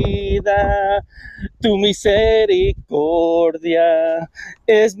vida. Tu misericordia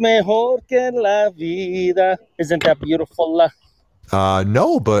es mejor que la vida. Isn't that beautiful?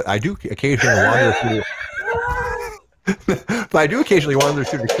 No, but I do occasionally wander through. But I do occasionally wander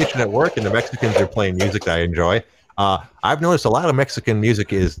through the kitchen at work, and the Mexicans are playing music that I enjoy. I've noticed a lot of Mexican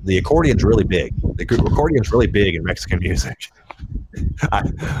music is the accordion's really big. The accordion's really big in Mexican music.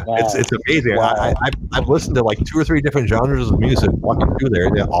 It's amazing. Wow. I've listened to like 2 or 3 different genres of music walking through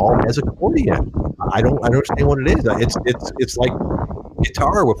there. They're all has accordion. I don't understand what it is. It's like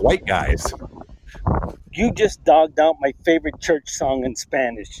guitar with white guys. You just dogged out my favorite church song in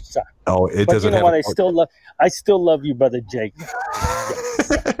Spanish. Oh, it doesn't. You know what? I still love you, Brother Jake. Yes.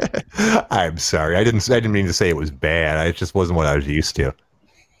 I'm sorry. I didn't mean to say it was bad. It just wasn't what I was used to.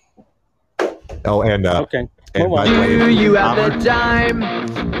 Oh, and okay. And do you have the time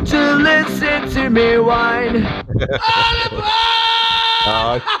to listen to me whine?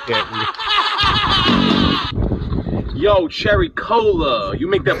 Oh shit. Yo, Cherry Cola, you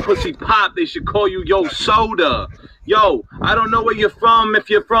make that pussy pop, they should call you Yo Soda. Yo, I don't know where you're from,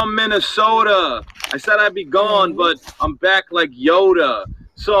 if you're from Minnesota. I said I'd be gone, but I'm back like Yoda.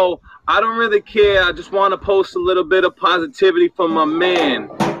 So, I don't really care, I just want to post a little bit of positivity from my man.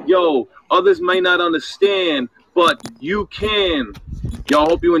 Yo, others may not understand, but you can. Y'all,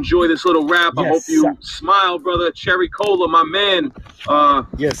 hope you enjoy this little rap. Yes, I hope you smile, brother. Cherry Cola, my man.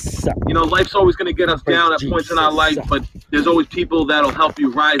 Yes. You know, life's always going to get us down at points in our life, but there's always people that'll help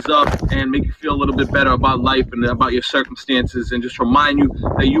you rise up and make you feel a little bit better about life and about your circumstances, and just remind you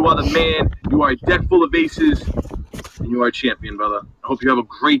that you are the man, you are a deck full of aces, and you are a champion, brother. I hope you have a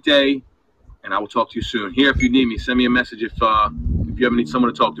great day, and I will talk to you soon. Here, if you need me, send me a message if you ever need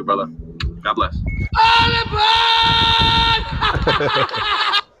someone to talk to, brother. God bless.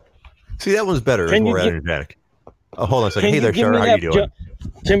 See, that one's better. It's more energetic. Oh, hold on a second. Hey there, Char. How you doing?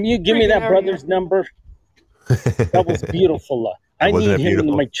 Can you give me that brother's number? That was beautiful. I need him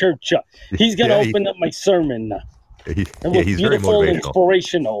in my church. He's going to open up my sermon. He's beautiful, very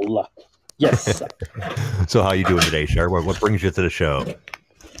inspirational. Yes. So how you doing today, Char? What brings you to the show?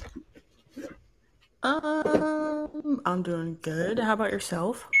 I'm doing good. How about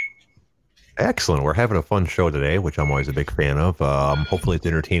yourself? Excellent. We're having a fun show today, which I'm always a big fan of. Hopefully it's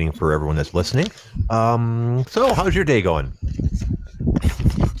entertaining for everyone that's listening. So how's your day going?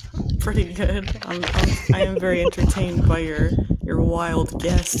 Pretty good. I am very entertained by your wild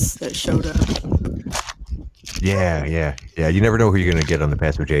guests that showed up. Yeah. You never know who you're going to get on the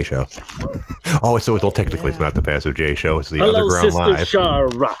Pastor J show. Oh, so technically it's not the Pastor J show. It's the OtherGround Live.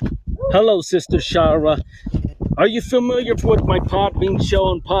 Shara. Hello, Sister Shara. Are you familiar with my Podbean show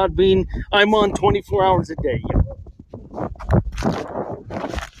on Podbean? I'm on 24 hours a day.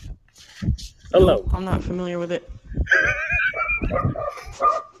 Hello. I'm not familiar with it.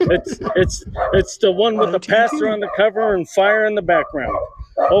 It's the one with the pastor on the cover and fire in the background.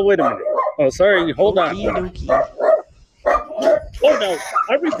 Oh, wait a minute. Oh, sorry. Hold on. Oh, no.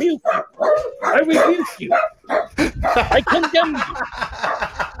 I rebuke you. I rebuke you. I condemn you.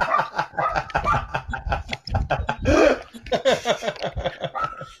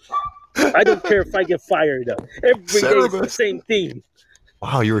 I don't care if I get fired up. Every day is the same theme.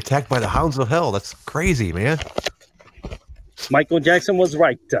 Wow, you were attacked by the hounds of hell. That's crazy, man. Michael Jackson was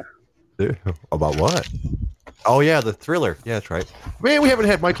right. About what? Oh, yeah, the Thriller. Yeah, that's right. Man, we haven't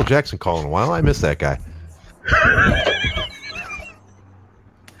had Michael Jackson call in a while. I miss that guy.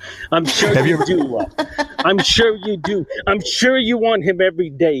 I'm sure you do. I'm sure you do. I'm sure you want him every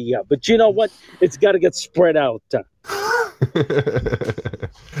day. But you know what? It's got to get spread out.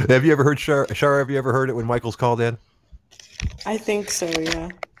 Have you ever heard Shara? Have you ever heard it when Michael's called in? I think so, yeah.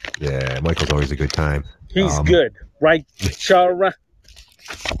 Yeah, Michael's always a good time. He's good, right, Shara?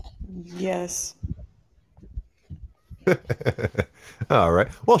 Yes. All right.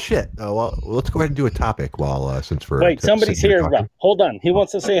 Well, shit. Well, let's go ahead and do a topic while since we're wait. Somebody's here. Hold on. He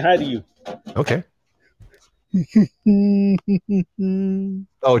wants to say hi to you. Okay.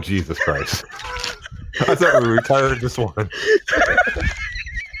 Oh, Jesus Christ! I thought we retired this one.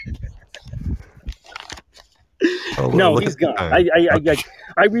 No, he's gone.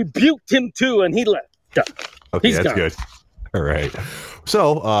 I rebuked him too, and he left. Okay, he's that's gone. Good. All right.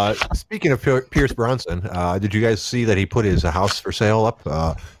 So, speaking of Pierce Bronson, did you guys see that he put his house for sale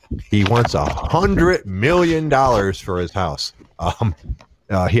up? He wants $100 million for his house.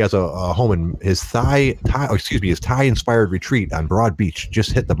 He has a home in his Thai-inspired retreat on Broad Beach.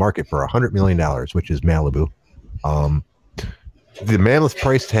 Just hit the market for $100 million, which is Malibu. The mammoth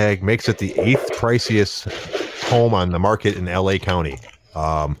price tag makes it the 8th priciest home on the market in LA County.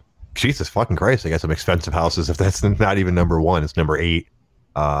 Jesus fucking Christ, I got some expensive houses. If that's not even number 1, it's number 8.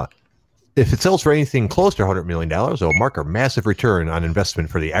 If it sells for anything close to $100 million, it'll mark a massive return on investment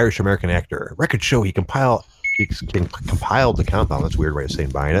for the Irish-American actor. Records show he compiled the compound. That's a weird way of saying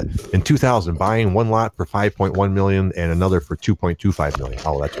buying it. In 2000, buying one lot for $5.1 million and another for $2.25 million.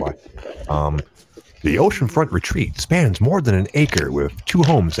 Oh, that's why. The oceanfront retreat spans more than an acre with 2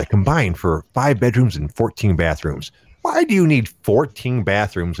 homes that combine for 5 bedrooms and 14 bathrooms. Why do you need 14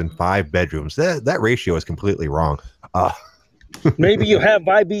 bathrooms and 5 bedrooms? That ratio is completely wrong. Maybe you have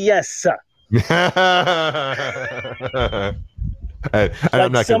IBS. I'm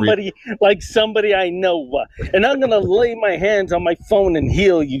not like somebody I know. And I'm going to lay my hands on my phone and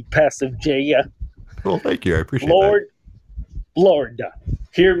heal you, Pastor J. Well, thank you. I appreciate that. Lord,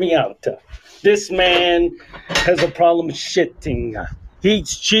 hear me out. This man has a problem shitting. He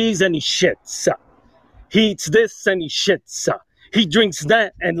eats cheese and he shits. He eats this and he shits. He drinks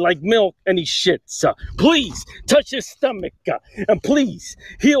that and like milk and he shits. Please touch his stomach and please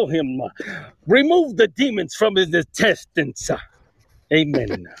heal him. Remove the demons from his intestines.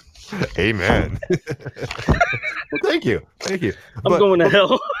 Amen. Amen. Well, thank you. I'm going to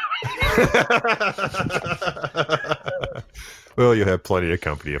hell. Well, you have plenty of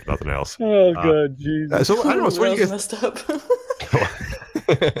company, if nothing else. Oh, God, Jesus. So, I don't know. So what do you guys... messed up.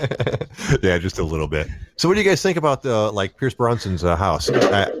 Yeah, just a little bit. So what do you guys think about Pierce Bronson's house?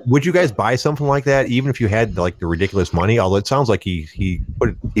 Would you guys buy something like that, even if you had the ridiculous money? Although it sounds like he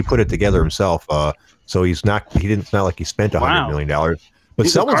put it together himself. So it's not like he spent $100 million. But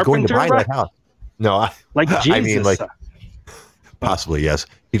someone's going to buy that house. No, like Jesus. I mean, possibly, yes.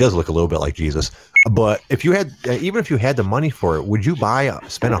 He does look a little bit like Jesus. But if you had, even if you had the money for it, would you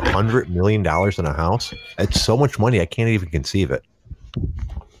spend $100 million on a house? It's so much money, I can't even conceive it.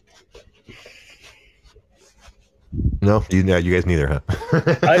 No, you guys neither, huh?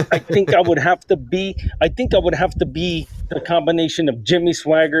 I think I would have to be the combination of Jimmy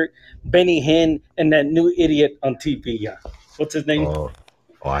Swaggart, Benny Hinn, and that new idiot on TV. What's his name? Oh,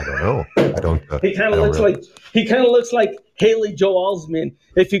 I don't know. He kind of looks like Haley Joel Osment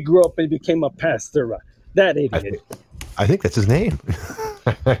if he grew up and became a pastor. That idiot. I think that's his name.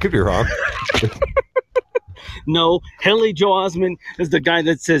 I could be wrong. No, Haley Joel Osment is the guy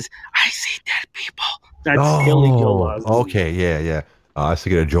that says, "I see dead That's Billy Joel Osment. Okay, yeah. I was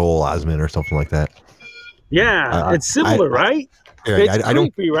thinking of Joel Osment or something like that. Yeah, it's similar, right? Yeah, it's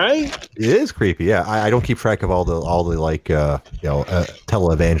creepy, right? It is creepy. Yeah, I don't keep track of all the like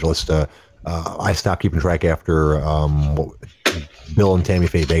televangelists. I stopped keeping track after Bill and Tammy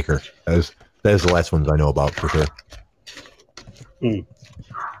Faye Baker. That is the last ones I know about for sure.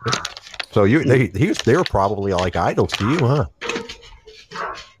 So they were probably like idols to you, huh?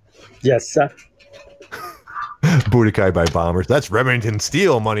 Yes, sir. Budokai by Bombers. That's Remington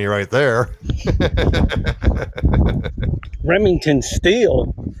Steele money right there. Remington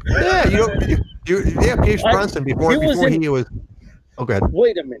Steele. Yeah, Pierce Brosnan before he was. Oh, go ahead.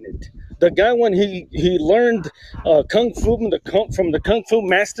 Wait a minute. The guy when he learned kung fu from the kung fu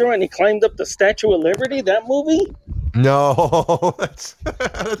master and he climbed up the Statue of Liberty. That movie? No, that's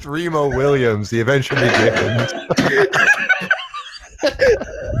Remo Williams. The Adventure Begins.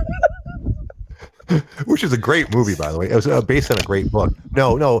 Which is a great movie, by the way. It was based on a great book.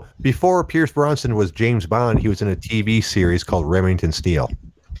 No. Before Pierce Brosnan was James Bond, he was in a TV series called Remington Steele.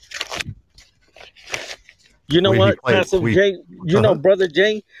 You know what, Passive Jay? Know, Brother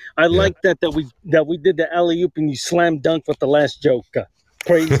Jay, I like that we did the alley-oop and you slam dunk with the last joke.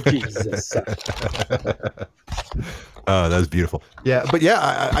 Praise Jesus. That was beautiful. Yeah, but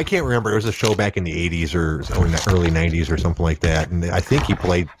I can't remember. There was a show back in the 80s or in the early 90s or something like that. And I think he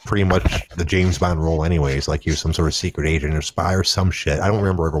played pretty much the James Bond role anyways, like he was some sort of secret agent or spy or some shit. I don't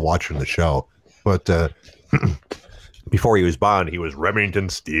remember ever watching the show. But before he was Bond, he was Remington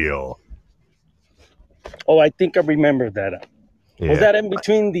Steele. Oh, I think I remember that. Was that in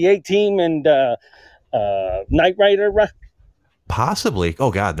between the A-Team and Knight Rider? Possibly.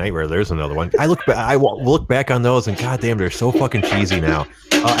 Oh God, Knight Rider. There's another one. I look back on those, and goddamn, they're so fucking cheesy now.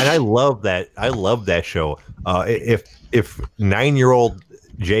 And I love that. I love that show. If 9-year-old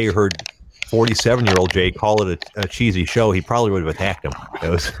Jay heard 47-year-old Jay call it a cheesy show, he probably would have attacked him.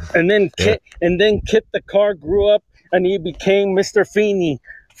 And then Kit the car grew up, and he became Mr. Feeney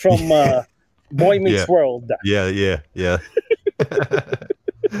from Boy Meets World. Yeah.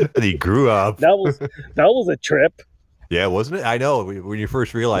 And he grew up. That was a trip. Yeah, wasn't it? I know. When you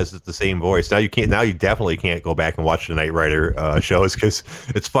first realized it's the same voice, now you can't. Now you definitely can't go back and watch the Knight Rider shows because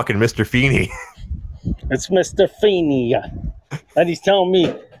it's fucking Mr. Feeney. It's Mr. Feeney, and he's telling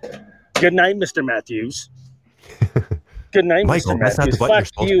me, "Good night, Mr. Matthews." Good night, Michael. Mr. That's Matthews. not the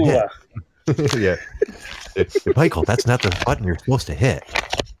button you're Fuck supposed you. To hit. Michael, that's not the button you're supposed to hit.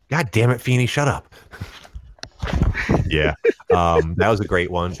 God damn it, Feeney, shut up. Yeah, that was a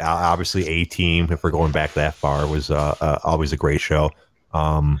great one. Obviously, A-Team, if we're going back that far, was always a great show.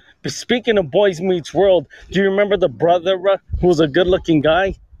 But speaking of Boys Meets World, do you remember the brother who was a good-looking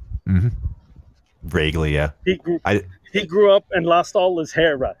guy? Mm-hmm. Vaguely, yeah. He grew up and lost all his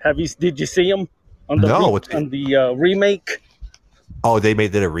hair. Did you see him on the remake? Oh, they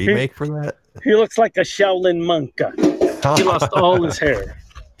did a remake for that? He looks like a Shaolin monk. He lost all his hair.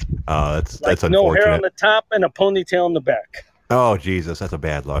 That's unfortunate. No hair on the top and a ponytail on the back. Oh Jesus, that's a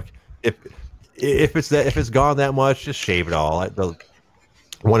bad look. If it's gone that much, just shave it all.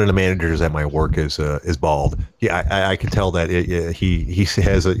 One of the managers at my work is bald. Yeah, I could tell that he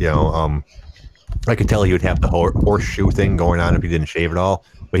has a I could tell he would have the horseshoe thing going on if he didn't shave it all,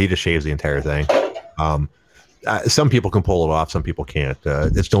 but he just shaves the entire thing. Some people can pull it off, some people can't.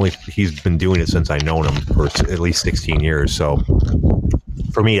 He's been doing it since I've known him for at least 16 years. So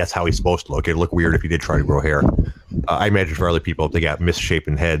for me, that's how he's supposed to look. It'd look weird if he did try to grow hair. I imagine for other people, if they got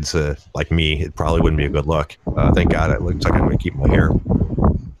misshapen heads like me, it probably wouldn't be a good look. Thank God it looks like I'm going to keep my hair.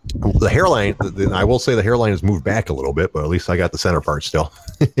 The hairline, I will say the hairline has moved back a little bit, but at least I got the center part still.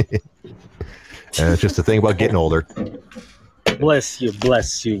 And it's just the thing about getting older. Bless you.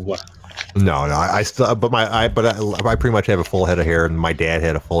 No, I still, I pretty much have a full head of hair, and my dad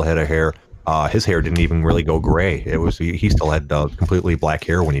had a full head of hair. His hair didn't even really go gray. He still had completely black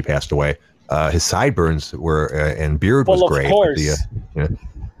hair when he passed away. His sideburns were and beard was gray.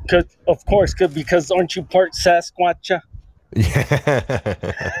 Of course. Because aren't you part Sasquatch? Yeah,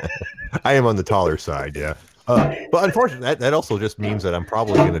 I am on the taller side. Yeah, but unfortunately, that also just means that I'm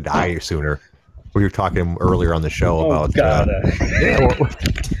probably going to die sooner. We were talking earlier on the show about. We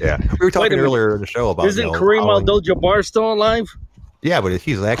were talking earlier in the show about. Isn't Kareem Abdul-Jabbar still alive? Yeah, but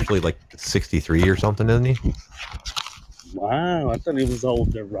he's actually like 63 or something, isn't he? Wow, I thought he was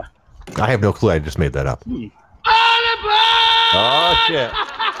older. I have no clue. I just made that up. Oh shit!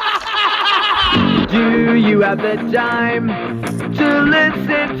 Do you have the time to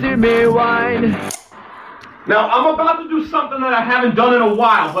listen to me whine? Now, I'm about to do something that I haven't done in a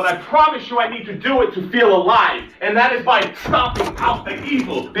while, but I promise you I need to do it to feel alive. And that is by stomping out the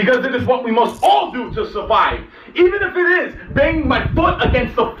evil, because it is what we must all do to survive. Even if it is banging my foot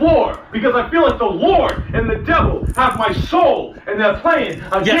against the floor, because I feel like the Lord and the devil have my soul, and they're playing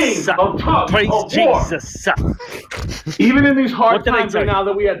a game of tug of war. Jesus. Even in these hard times right now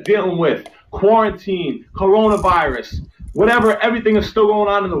that we are dealing with, quarantine, coronavirus, whatever, everything is still going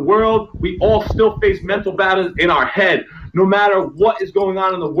on in the world, we all still face mental battles in our head, no matter what is going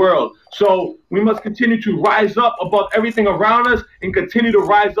on in the world. So we must continue to rise up above everything around us and continue to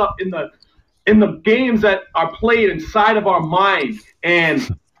rise up in the games that are played inside of our mind.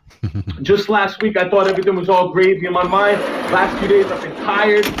 And just last week, I thought everything was all gravy in my mind. Last few days, I've been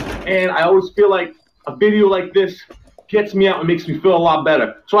tired, and I always feel like a video like this gets me out and makes me feel a lot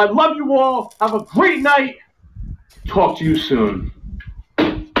better. So I love you all. Have a great night. Talk to you soon.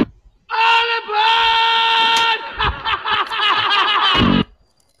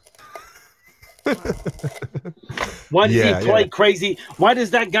 Why does he play crazy? Why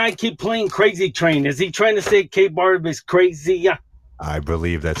does that guy keep playing Crazy Train? Is he trying to say K-Barb is crazy? Yeah. I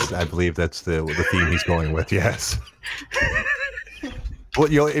believe that's the theme he's going with. Yes.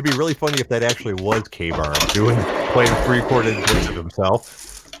 Well, it'd be really funny if that actually was K-Barb playing pre-recorded bits of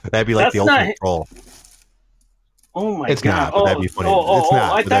himself. That'd be like the ultimate troll. Oh my it's God! Not, but that'd be funny. It's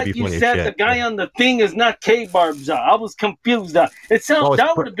not. I thought you said the guy on the thing is not K-Barb's. I was confused. It sounds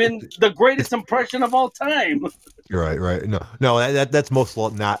that would have been the greatest impression of all time. Right. No. That's most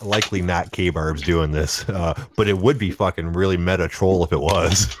not likely not K-Barb's doing this, but it would be fucking really meta troll if it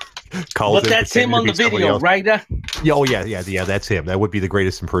was. But that's him on the video, right? Oh yeah. That's him. That would be the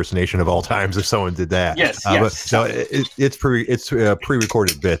greatest impersonation of all times if someone did that. Yes. But, no, it's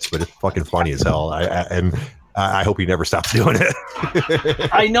pre-recorded bits, but it's fucking funny as hell. I hope he never stops doing it.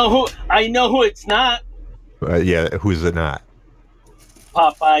 I know who it's not. Yeah, who's it not?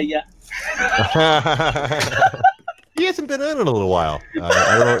 Papaya. He hasn't been on in a little while.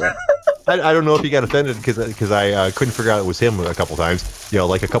 I don't know if he got offended because I couldn't figure out it was him a couple times.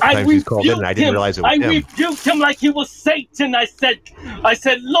 Like a couple times he's called in and I didn't realize it was him. I rebuked him like he was Satan. I said,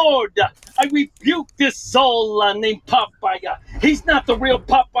 Lord, I rebuke this soul named Papaya. He's not the real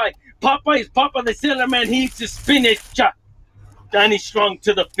Popeye. Popeye is Popeye the Sailor Man. He eats his spinach. And he's strong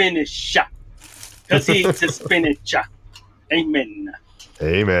to the finish. Because he eats his spinach. Amen.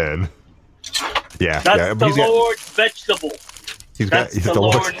 Yeah. That's the Lord's vegetable. He's the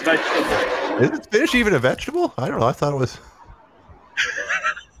Lord's vegetable. Is spinach even a vegetable? I don't know. I thought it was.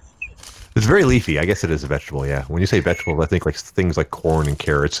 It's very leafy. I guess it is a vegetable. Yeah. When you say vegetables, I think like things like corn and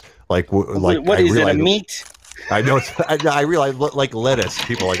carrots. What is it? A meat? I know. I realize like lettuce.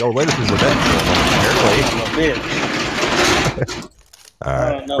 People are like, lettuce is a vegetable.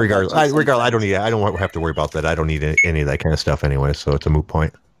 Apparently. Regardless, I don't need. I don't have to worry about that. I don't need any of that kind of stuff anyway. So it's a moot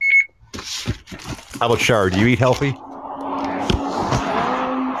point. How about Shar? Do you eat healthy?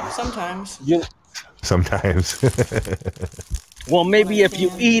 Sometimes. Sometimes. Well, maybe if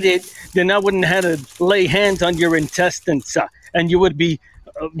you eat it, then I wouldn't have to lay hands on your intestines, and you would be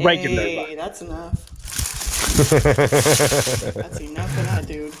regular. Hey, that's enough. That's enough of that,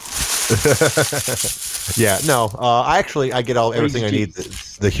 dude. Yeah, no. I get everything I need.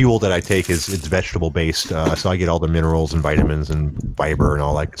 The Huel that I take it's vegetable based, so I get all the minerals and vitamins and fiber and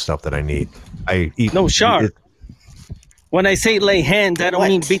all that stuff that I need. I eat. No, Shar. When I say lay hands, I don't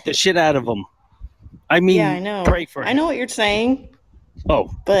mean beat the shit out of them. I mean, I know. Pray for him. I know what you're saying.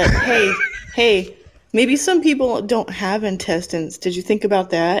 Oh, but hey, maybe some people don't have intestines. Did you think about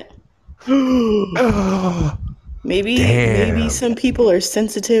that? Maybe some people are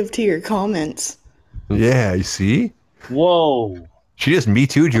sensitive to your comments. Yeah, you see? Whoa. She just Me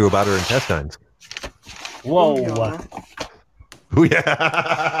Too'd you about her intestines. Whoa. Oh, yeah.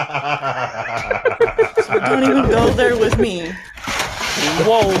 So don't even go there with me.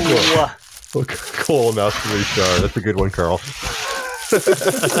 Whoa. Cool enough to me, Shar. That's a good one, Carl.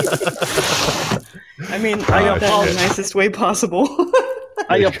 I mean, I apologize in the nicest way possible.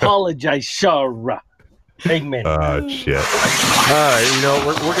 I apologize, Shar. Amen. Shit. All right,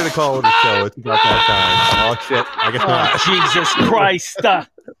 we're going to call it a show. It's about that time. Oh, shit. I guess not. Jesus Christ. All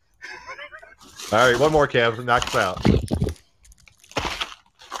right, one more, Kev. Knock us out.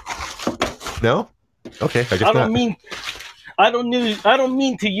 No? Okay, I guess not. I don't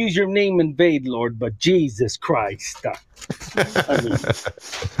mean to use your name in vain, Lord, but Jesus Christ. I mean,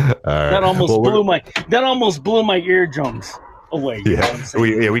 that almost blew my eardrums away.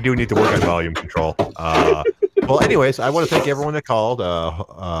 Yeah, we do need to work on volume control. Well, anyways, I want to thank everyone that called.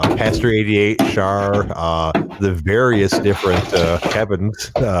 Pastor 88, Shar, the various different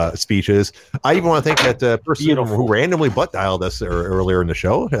Kevin's speeches. I even want to thank that person who randomly butt dialed us earlier in the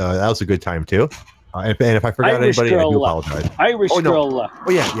show. That was a good time too. And if I forgot Irish anybody, girl, I do apologize. Irish girl.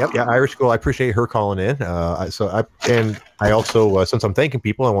 Oh yeah, Irish girl. I appreciate her calling in. I also, since I'm thanking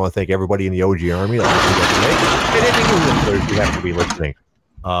people, I want to thank everybody in the OG Army. And any new listeners who have to be listening.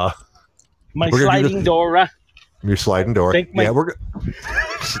 My sliding door. Your sliding door. We're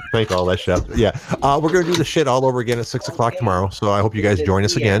thank all that stuff. Yeah, we're gonna do this shit all over again at 6 o'clock tomorrow. So I hope you guys join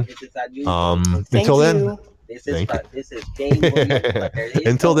us again. Until then, thank you.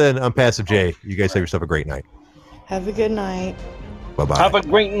 Until then, I'm Passive J. You guys have yourself a great night. Have a good night. Bye-bye. Have a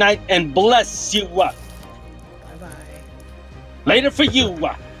great night and bless you. Bye-bye. Later for you.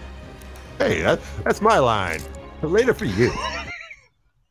 Hey, that's my line. Later for you.